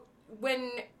 but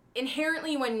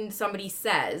when somebody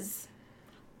says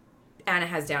Anna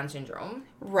has Down syndrome,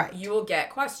 right, you will get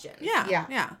questions.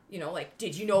 Yeah. You know, like,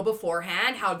 did you know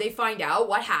beforehand? How'd they find out?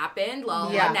 What happened?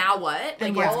 Now what?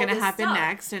 Like, what's going to happen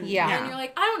next? And and you're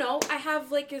like, I don't know. I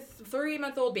have like a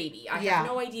 3-month-old baby. I have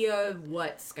no idea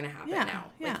what's going to happen now.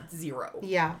 Like, zero.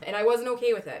 Yeah. And I wasn't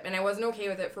okay with it. And I wasn't okay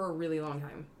with it for a really long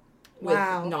time.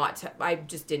 I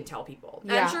just didn't tell people.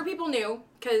 And I'm sure people knew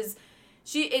because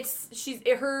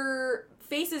her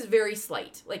face is very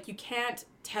slight. Like, you can't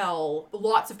tell.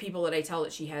 Lots of people that I tell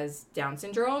that she has Down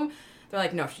syndrome, they're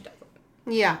like, no, she doesn't.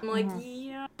 Yeah. I'm like,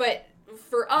 yeah. But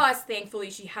for us,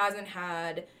 thankfully, she hasn't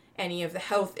had any of the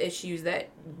health issues that,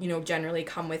 you know, generally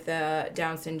come with a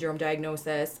Down syndrome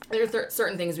diagnosis. There's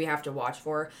certain things we have to watch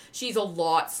for. She's a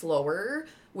lot slower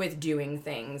with doing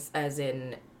things, as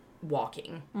in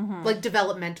walking. Like,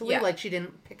 developmentally? Like, she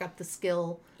didn't pick up the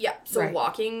skill? Yeah. So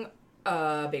walking,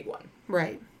 a big one.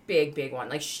 Right. Big one.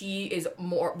 Like, she is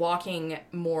walking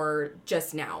more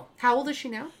just now. How old is she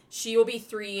now? She will be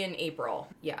 3 in April.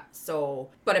 Yeah. So,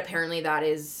 but apparently that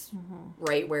is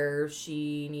right where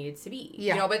she needed to be.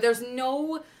 Yeah. You know, but there's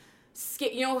no,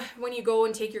 you know, when you go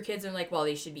and take your kids and like, well,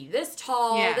 they should be this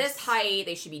tall, this height,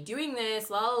 they should be doing this,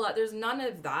 la la la. There's none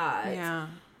of that. Yeah.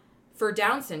 For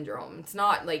Down syndrome, it's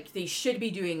not like they should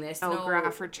be doing this.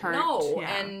 Graph or chart. No.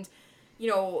 Yeah. And, you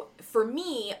know, for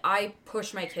me, I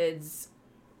push my kids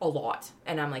a lot.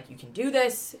 And I'm like, you can do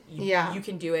this. You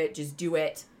can do it. Just do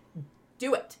it.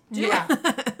 Do it.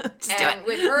 And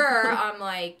with her, I'm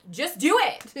like, just do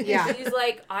it. Yeah. She's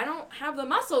like, I don't have the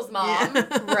muscles, Mom,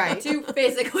 to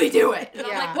physically do it. And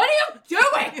I'm like, what are you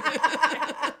doing?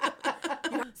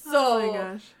 So, oh my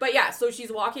gosh. But yeah, so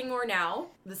she's walking more now.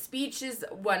 The speech is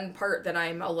one part that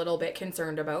I'm a little bit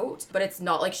concerned about, but it's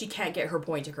not like she can't get her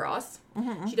point across.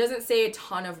 She doesn't say a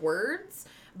ton of words.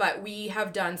 But we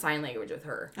have done sign language with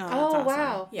her. Oh, awesome.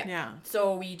 Wow. Yeah.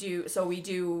 So we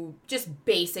do just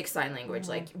basic sign language,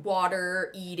 like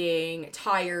water, eating,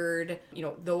 tired, you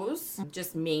know, those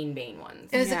just main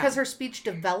ones. And is it because her speech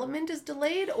development is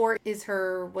delayed, or is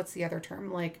her, what's the other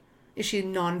term? Like, is she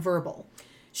nonverbal?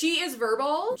 She is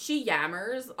verbal. She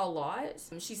yammers a lot.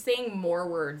 She's saying more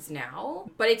words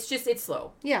now, but it's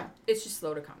slow. Yeah. It's just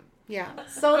slow to come. Yeah.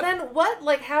 So then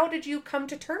how did you come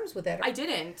to terms with it? I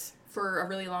didn't. For a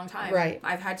really long time. Right.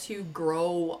 I've had to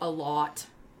grow a lot,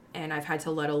 and I've had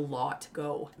to let a lot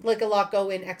go. Like, a lot go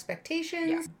in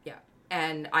expectations? Yeah.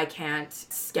 And I can't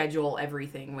schedule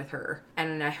everything with her.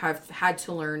 And I have had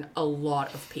to learn a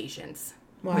lot of patience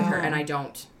with her, and I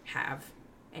don't have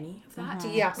any of that.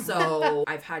 Yeah. So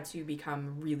I've had to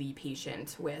become really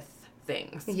patient with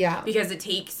things. Yeah. Because it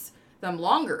takes them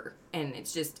longer. And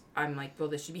it's just, I'm like, well,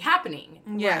 this should be happening.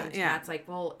 Yeah, And yeah. Matt's like,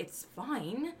 well, it's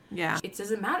fine. Yeah. It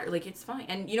doesn't matter. Like, it's fine.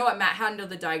 And you know what? Matt handled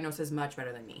the diagnosis much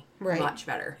better than me. Right. Much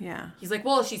better. Yeah. He's like,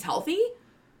 well, she's healthy?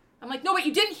 I'm like, no, but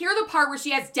you didn't hear the part where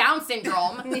she has Down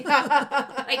syndrome.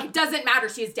 Like, it doesn't matter.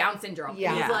 She has Down syndrome.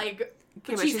 Yeah. He's like,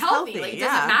 but but she's healthy. Like, it yeah.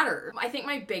 doesn't matter. I think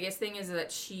my biggest thing is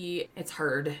that it's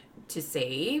hard to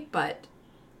say, but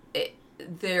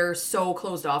they're so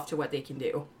closed off to what they can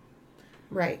do.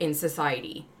 Right. In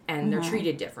society. And they're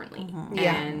treated differently.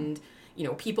 Yeah. And, you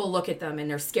know, people look at them and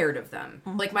they're scared of them.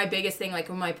 Like, my biggest thing, like,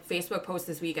 on my Facebook post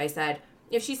this week, I said,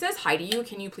 if she says hi to you,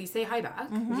 can you please say hi back?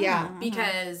 Yeah.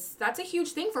 Because that's a huge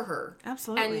thing for her.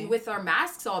 Absolutely. And with our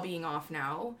masks all being off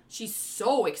now, she's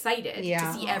so excited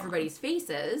to see everybody's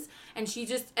faces. And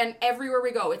and everywhere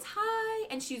we go, it's hi.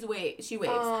 And she waves.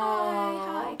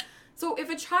 Hi. So if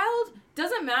a child,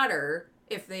 doesn't matter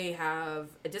if they have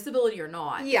a disability or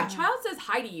not, if a child says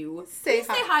hi to you, say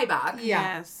hi back.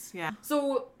 Yeah. Yes. Yeah.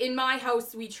 So in my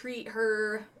house, we treat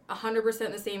her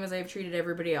 100% the same as I've treated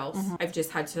everybody else. I've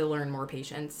just had to learn more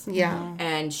patience. Yeah.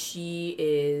 And she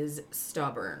is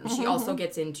stubborn. She also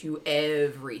gets into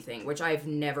everything, which I've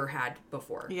never had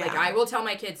before. Yeah. Like, I will tell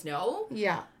my kids no.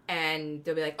 Yeah. And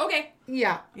they'll be like, okay.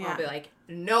 Yeah. I'll be like,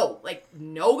 no. Like,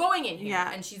 no going in here.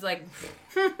 Yeah. And she's like,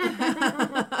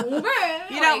 okay.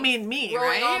 You don't mean me,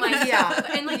 right? All my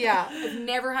Yeah. And like, Yeah. I've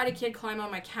never had a kid climb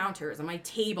on my counters, on my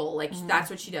table. Like, that's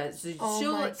what she does.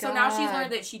 So, my so now she's God.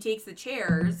 learned that she takes the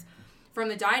chairs from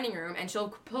the dining room and she'll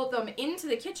put them into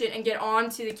the kitchen and get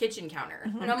onto the kitchen counter.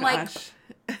 And I'm Gosh.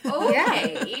 like,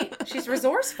 okay. She's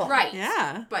resourceful. Right.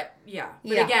 Yeah. But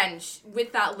again,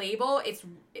 with that label,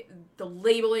 the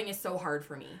labeling is so hard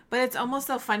for me. But it's almost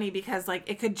so funny because, like,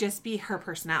 it could just be her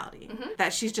personality.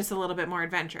 That she's just a little bit more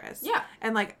adventurous. Yeah.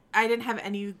 And, like, I didn't have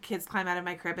any kids climb out of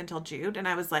my crib until Jude. And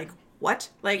I was like, what?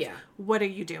 Like, what are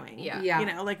you doing? Yeah. You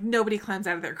know, like, nobody climbs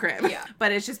out of their crib. Yeah.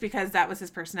 But it's just because that was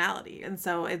his personality. And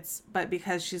so but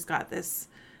because she's got this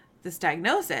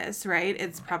diagnosis, right?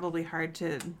 It's probably hard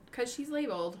to... Because she's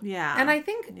labeled. Yeah. And I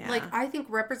think, I think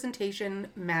representation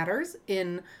matters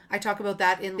I talk about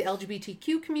that in the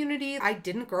LGBTQ community. I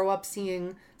didn't grow up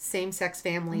seeing same-sex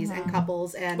families and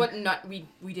couples But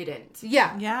we didn't.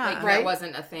 Yeah. Yeah. Like, right? that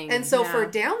wasn't a thing. And so for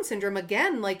Down syndrome,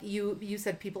 again, like you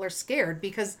said, people are scared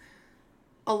because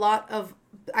a lot of,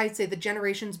 I'd say the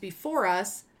generations before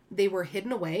us, they were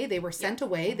hidden away. They were sent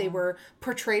away. They were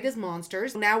portrayed as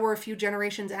monsters. Now we're a few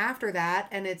generations after that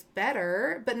and it's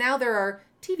better. But now there are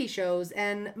TV shows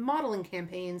and modeling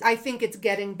campaigns. I think it's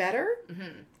getting better.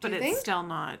 But it's still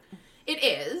not. It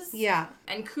is. Yeah.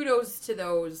 And kudos to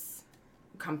those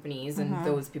companies and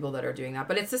those people that are doing that.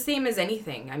 But it's the same as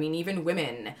anything. I mean, even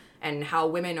women and how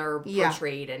women are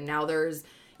portrayed. And now there's,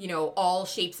 you know, all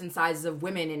shapes and sizes of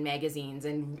women in magazines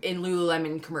and in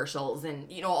Lululemon commercials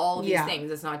and, you know, all of these things.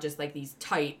 It's not just like these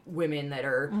tight women that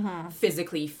are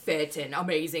physically fit and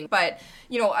amazing. But,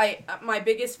 you know, my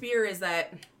biggest fear is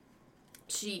that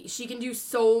she can do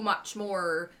so much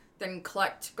more than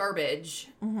collect garbage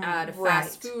at a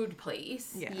fast food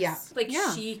place. Yes. Yeah. Like,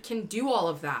 she can do all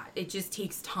of that. It just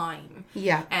takes time.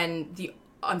 Yeah. And the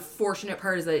unfortunate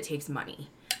part is that it takes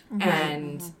money.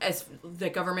 And as the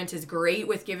government is great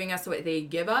with giving us what they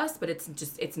give us, but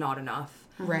it's not enough.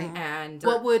 Right. And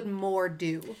what would more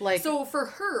do? Like, so for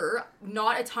her,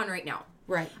 not a ton right now.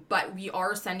 Right. But we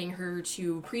are sending her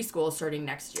to preschool starting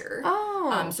next year.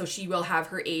 Oh. So she will have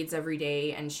her aides every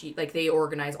day, and they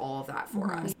organize all of that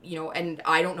for us. You know, and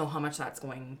I don't know how much that's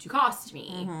going to cost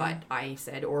me, but I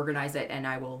said organize it and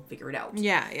I will figure it out.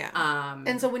 Yeah, yeah.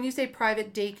 And so when you say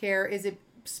private daycare, is it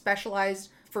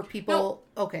specialized for people?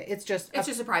 No. Okay, it's just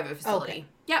a private facility. Okay.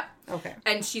 Yep. Okay.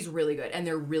 And she's really good, and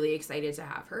they're really excited to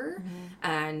have her.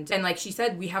 And like she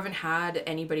said, we haven't had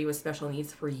anybody with special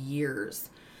needs for years.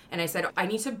 And I said, I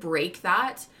need to break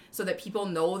that so that people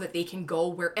know that they can go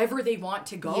wherever they want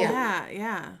to go. Yeah,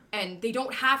 yeah. And they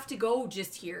don't have to go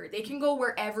just here. They can go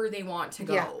wherever they want to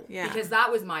go. Yeah, yeah. Because that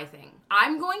was my thing.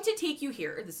 I'm going to take you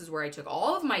here. This is where I took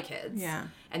all of my kids. Yeah.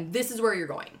 And this is where you're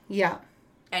going. Yeah.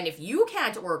 And if you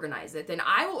can't organize it, then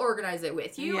I will organize it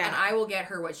with you, Yeah. and I will get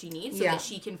her what she needs so that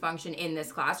she can function in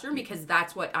this classroom, because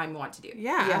that's what I want to do.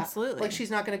 Yeah, Yeah. absolutely. Like,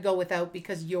 she's not going to go without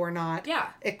because you're not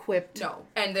equipped. No,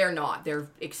 and they're not. They're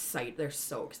excited. They're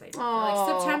so excited. They're Oh.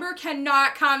 like, September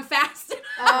cannot come fast enough.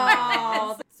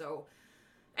 Oh. So,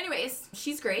 anyways,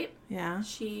 she's great. Yeah.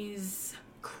 She's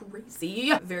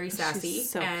crazy, very sassy, She's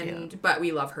so cute. but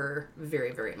we love her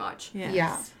very, very much. Yes.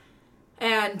 Yeah.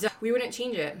 And we wouldn't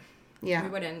change it Yeah. We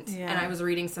wouldn't. Yeah. And I was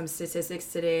reading some statistics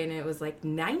today, and it was like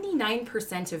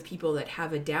 99% of people that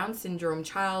have a Down syndrome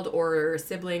child or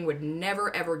sibling would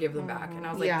never, ever give them back. And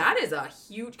I was like, that is a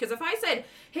huge... Because if I said,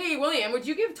 hey, William, would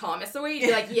you give Thomas away? You'd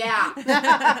be like, yeah.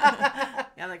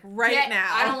 Yeah, like now.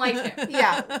 I don't like him.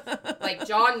 Yeah. Like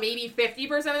John, maybe 50%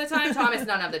 of the time. Thomas,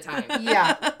 none of the time.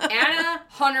 Yeah. Anna,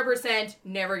 100%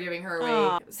 never giving her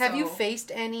away. So, have you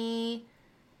faced any...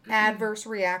 adverse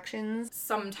reactions?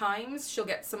 Sometimes she'll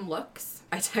get some looks.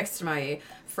 I text my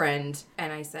friend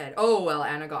and I said, oh, well,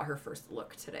 Anna got her first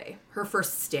look today. Her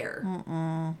first stare.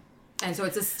 And so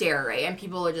it's a stare, right? And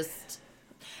people are just...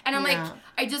 And I'm like,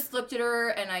 I just looked at her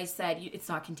and I said, it's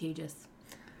not contagious.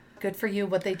 Good for you,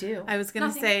 what they do. I was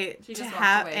going to say, to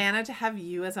have Anna, to have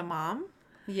you as a mom.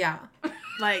 Yeah.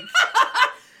 Like...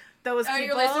 Those people,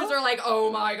 your listeners are like,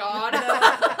 oh my God.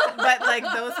 But like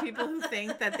those people who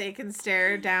think that they can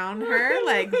stare down her,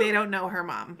 like they don't know her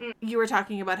mom. You were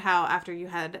talking about how after you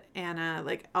had Anna,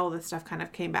 like all this stuff kind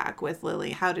of came back with Lily.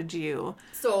 How did you?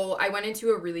 So I went into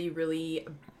a really, really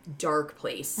dark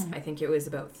place. I think it was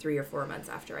about 3 or 4 months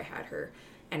after I had her.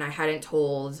 And I hadn't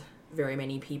told very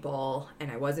many people, and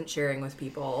I wasn't sharing with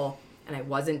people, and I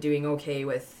wasn't doing okay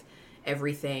with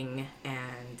everything,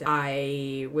 and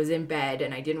I was in bed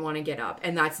and I didn't want to get up,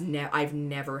 and that's I've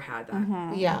never had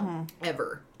that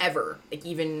ever like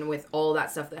even with all that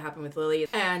stuff that happened with Lily.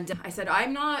 And I said,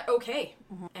 I'm not okay.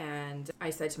 And I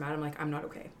said to Matt, I'm like, I'm not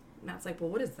okay. Matt's like, well,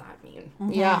 what does that mean?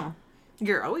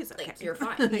 You're always okay. Like, you're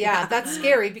fine. Yeah, that's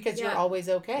scary because you're always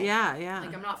okay. Yeah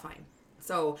like I'm not fine.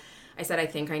 So I said, I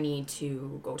think I need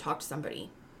to go talk to somebody.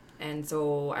 And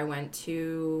so I went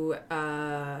to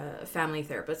a family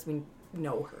therapist. We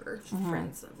know her,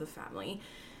 friends of the family.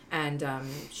 And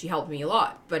she helped me a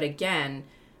lot. But again,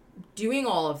 doing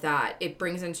all of that, it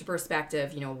brings into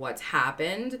perspective, what's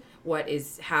happened, what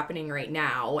is happening right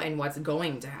now, and what's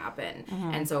going to happen.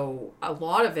 And so a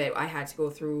lot of it, I had to go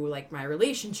through, like, my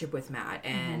relationship with Matt,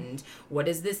 and what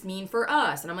does this mean for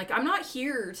us? And I'm like, I'm not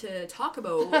here to talk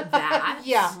about that.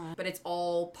 But it's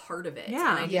all part of it. And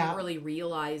I didn't really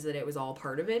realize that it was all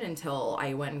part of it until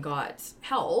I went and got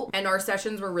help. And our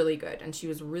sessions were really good, and she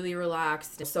was really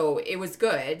relaxed. So it was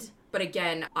good. But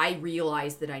again, I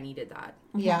realized that I needed that.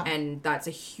 And that's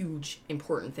a huge,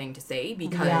 important thing to say,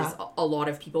 because a lot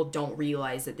of people don't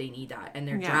realize that they need that. And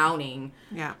they're drowning.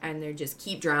 And they just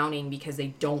keep drowning because they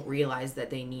don't realize that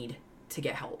they need to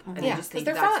get help. And they just think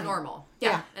that's normal.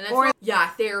 And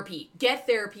that's therapy. Get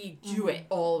therapy. Do it.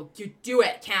 Do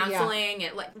it. Counseling.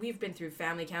 And like, we've been through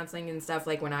family counseling and stuff,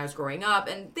 like when I was growing up,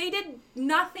 and they did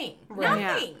nothing.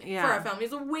 Nothing for our family.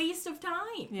 It was a waste of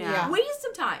time. Waste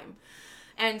of time.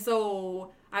 And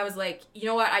so I was like, you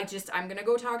know what? I'm going to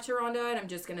go talk to Rhonda, and I'm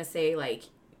just going to say, like,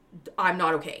 I'm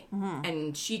not okay.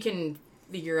 And she can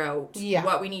figure out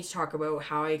what we need to talk about,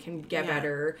 how I can get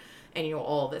better, and,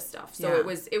 all this stuff. So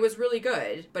it was really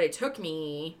good, but it took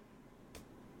me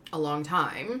a long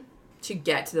time to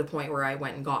get to the point where I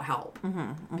went and got help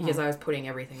because I was putting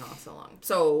everything off so long.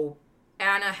 So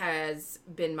Anna has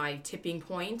been my tipping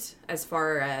point as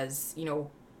far as,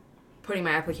 putting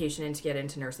my application in to get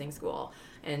into nursing school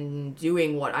and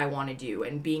doing what I want to do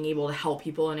and being able to help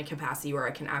people in a capacity where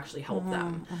I can actually help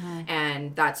them.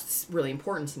 And that's really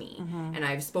important to me. And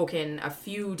I've spoken a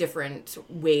few different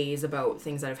ways about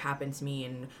things that have happened to me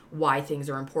and why things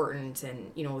are important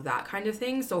and, that kind of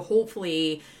thing. So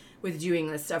hopefully with doing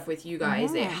this stuff with you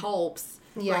guys, it helps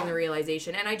bring the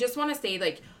realization. And I just want to say,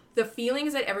 like, the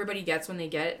feelings that everybody gets when they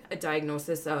get a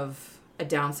diagnosis of a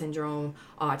Down syndrome,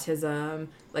 autism,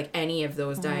 like any of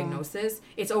those diagnoses,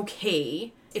 it's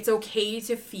okay. It's okay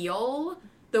to feel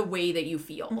the way that you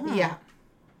feel.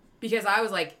 Because I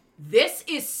was like, this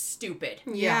is stupid.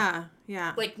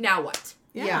 Like, now what?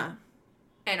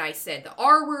 And I said the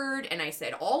R word, and I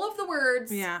said all of the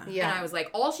words. And I was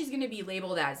like, all she's going to be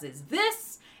labeled as is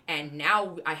this. And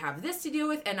now I have this to deal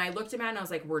with. And I looked at Matt and I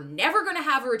was like, we're never going to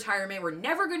have a retirement. We're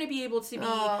never going to be able to be,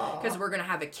 because we're going to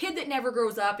have a kid that never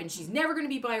grows up and she's never going to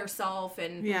be by herself.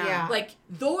 And like,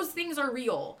 those things are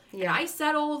real. And I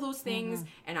said all of those things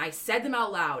and I said them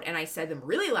out loud, and I said them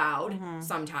really loud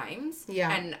sometimes.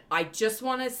 And I just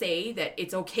want to say that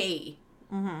it's okay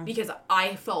because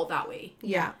I felt that way.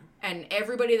 And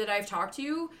everybody that I've talked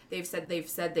to, they've said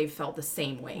they've felt the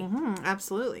same way.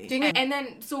 Absolutely. And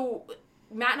then, so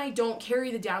Matt and I don't carry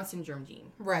the Down syndrome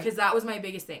gene. Right. Because that was my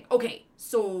biggest thing. Okay,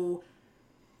 so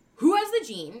who has the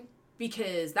gene?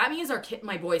 Because that means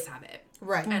my boys have it.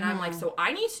 Right. And I'm like, so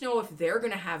I need to know if they're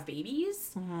going to have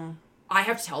babies. I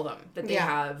have to tell them that they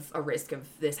have a risk of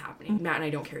this happening. Matt and I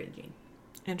don't carry the gene.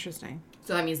 Interesting.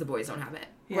 So that means the boys don't have it.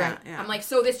 Right. I'm like,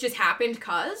 so this just happened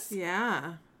 'cause?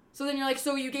 So then you're like,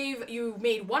 so you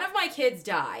made one of my kids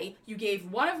die. You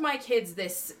gave one of my kids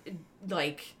this,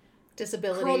 like,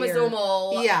 disability,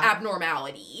 chromosomal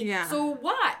abnormality. Yeah. So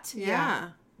what? Yeah.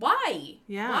 Why?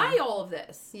 Yeah. Why all of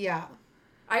this? Yeah.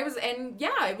 I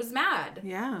was mad.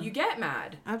 Yeah. You get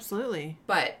mad. Absolutely.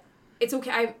 But it's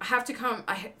okay. I have to come.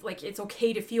 It's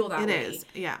okay to feel that way. It is.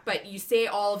 Yeah. But you say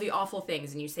all of the awful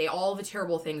things and you say all the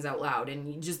terrible things out loud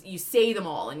and you say them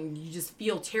all and you just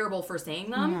feel terrible for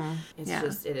saying them.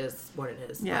 Mm-hmm. It is what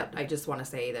it is. Yeah. But I just want to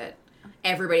say that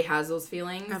everybody has those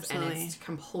feelings. Absolutely. And it's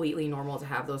completely normal to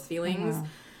have those feelings. Mm-hmm.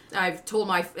 I've told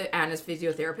Anna's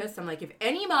physiotherapist, I'm like, if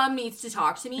any mom needs to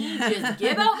talk to me, just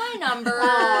give out my number.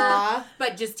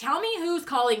 But just tell me who's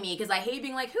calling me, because I hate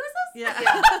being like, who is this? Yeah.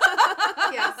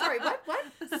 Yeah. Sorry. What?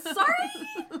 Sorry?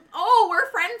 Oh, we're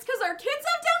friends because our kids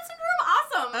have Down syndrome?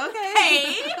 Awesome.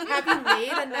 Okay. Have you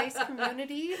made a nice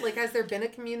community? Like, has there been a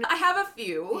community? I have a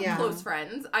few close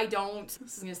friends. I don't,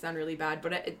 this is going to sound really bad,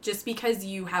 but just because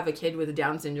you have a kid with a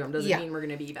Down syndrome doesn't mean we're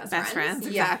going to be best friends.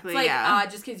 Exactly. It's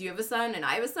like, just because you have a son and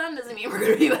I have a son doesn't mean we're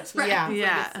going to be best friends.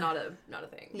 Yeah. Like, it's not a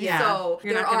thing. Yeah. So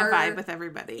you're not going to vibe with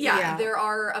everybody. Yeah, there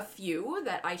are a few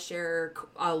that I share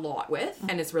a lot with,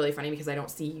 and it's really funny because I don't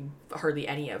see hardly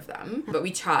any of them, but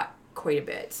we chat quite a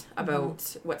bit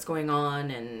about what's going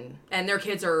on, and their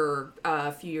kids are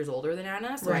a few years older than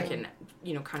Anna, so I can,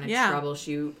 kind of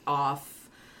troubleshoot off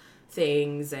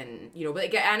things, and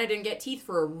but Anna didn't get teeth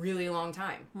for a really long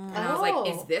time, and I was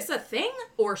like, is this a thing,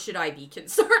 or should I be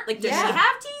concerned? Like, does she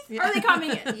have teeth? Are they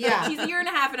coming in? Yeah, she's a year and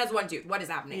a half and has one tooth. What is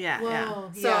happening?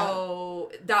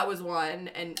 So that was one,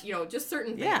 and just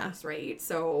certain things, right?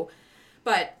 So,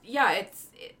 but yeah,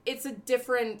 it's a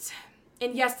different.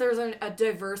 And yes, there's a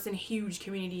diverse and huge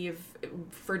community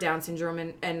for Down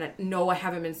syndrome, and no, I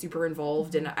haven't been super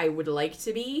involved, and I would like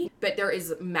to be, but there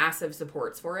is massive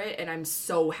supports for it, and I'm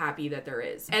so happy that there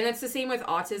is. And it's the same with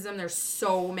autism. There's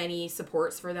so many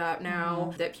supports for that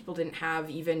now that people didn't have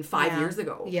even 5 years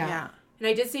ago. Yeah. And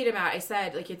I did say to Matt, I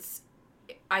said, like,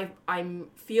 I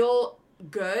feel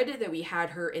good that we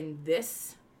had her in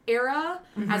this era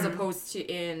as opposed to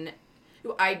in...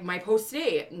 my post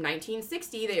today,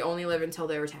 1960, they only live until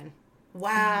they were 10.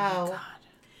 Wow. Oh, God.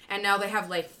 And now they have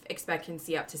life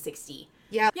expectancy up to 60.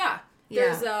 Yeah. Yeah.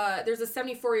 There's a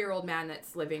 74-year-old man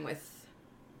that's living with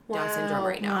Down syndrome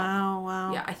right now.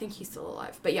 Wow. Yeah, I think he's still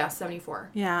alive. But yeah, 74.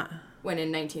 Yeah. When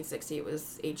in 1960 it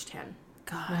was age 10.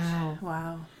 Gosh.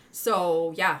 Wow.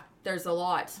 So, yeah, there's a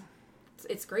lot.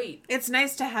 It's great. It's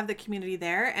nice to have the community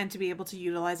there and to be able to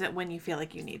utilize it when you feel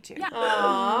like you need to. Yeah.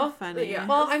 Aww. Funny. Yeah.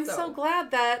 Well, I'm so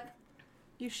glad that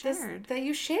you shared.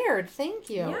 Thank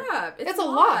you. Yeah. It's a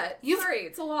lot.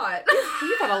 It's a lot.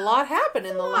 You've had a lot happen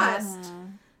in the last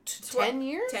 10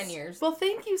 years? 10 years. Well,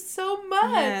 thank you so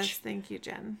much. Yes, thank you,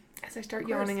 Jen. As I start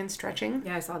yawning and stretching.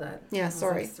 Yeah, I saw that. Yeah,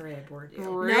 sorry. Sorry I bored you.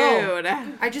 Rude. No,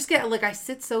 I just get, I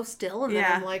sit so still and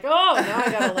then I'm like, oh, now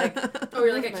I gotta, oh,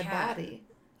 you're like a my cat. body.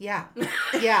 Yeah.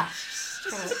 Yeah.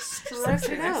 Gotta stretch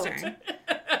it out.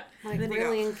 Like,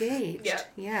 really engaged.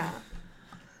 Yeah.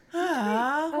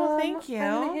 Well, thank you.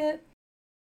 I'm gonna hit...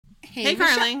 Hey,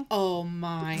 Carling. Oh,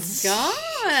 my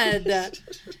God.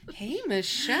 Hey,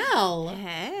 Michelle.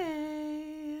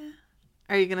 Hey.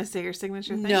 Are you going to say your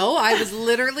signature thing? No, I was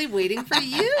literally waiting for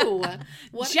you.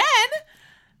 What? Jen,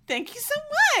 thank you so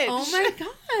much. Oh, my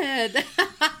God.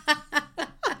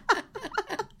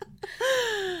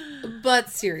 But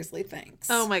seriously, thanks.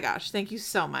 Oh my gosh, thank you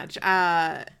so much.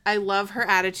 I love her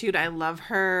attitude. I love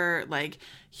her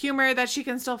humor that she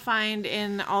can still find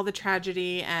in all the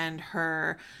tragedy, and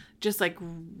her just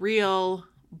real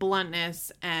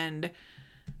bluntness, and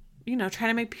trying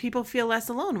to make people feel less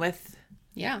alone with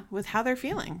how they're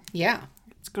feeling. Yeah.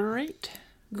 It's great.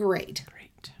 Great.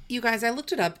 You guys, I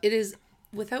looked it up. It is,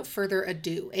 without further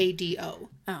ado, ADO.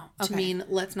 Oh, okay. To mean,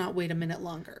 let's not wait a minute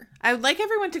longer. I would like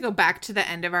everyone to go back to the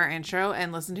end of our intro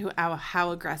and listen to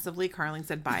how aggressively Carling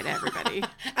said bye to everybody.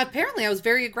 Apparently, I was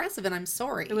very aggressive, and I'm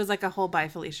sorry. It was like a whole bye,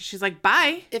 Felicia. She's like,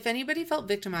 bye. If anybody felt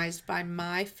victimized by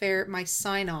my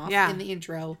sign-off in the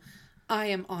intro, I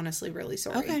am honestly really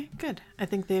sorry. Okay, good. I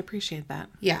think they appreciate that.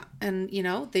 Yeah, and,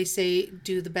 they say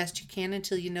do the best you can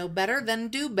until you know better, then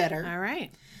do better. All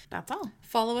right. That's all.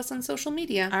 Follow us on social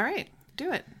media. All right.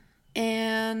 Do it.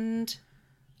 And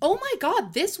oh my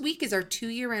God, this week is our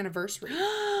 2-year anniversary.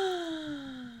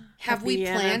 Have we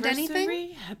planned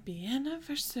anything? Happy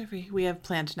anniversary. We have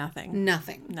planned nothing.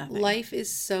 Nothing. Life is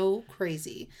so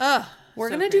crazy. Ugh. We're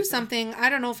going to do something. I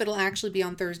don't know if it'll actually be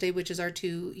on Thursday, which is our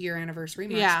 2-year anniversary,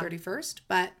 March 31st,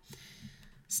 but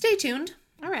stay tuned.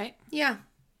 All right. Yeah.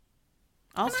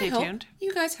 I'll stay tuned.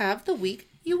 You guys have the week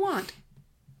you want.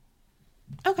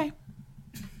 Okay.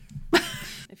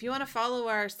 If you want to follow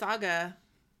our saga,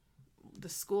 the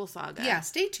school saga. Yeah,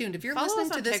 stay tuned. If you're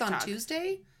listening to this TikTok on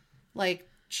Tuesday, like,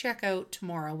 check out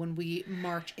tomorrow when we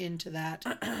march into that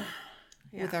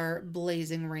with our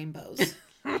blazing rainbows.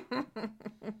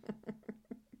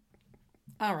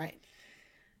 All right.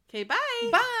 Okay, bye.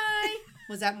 Bye.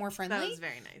 Was that more friendly? That was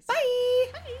very nice.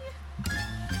 Bye. Bye.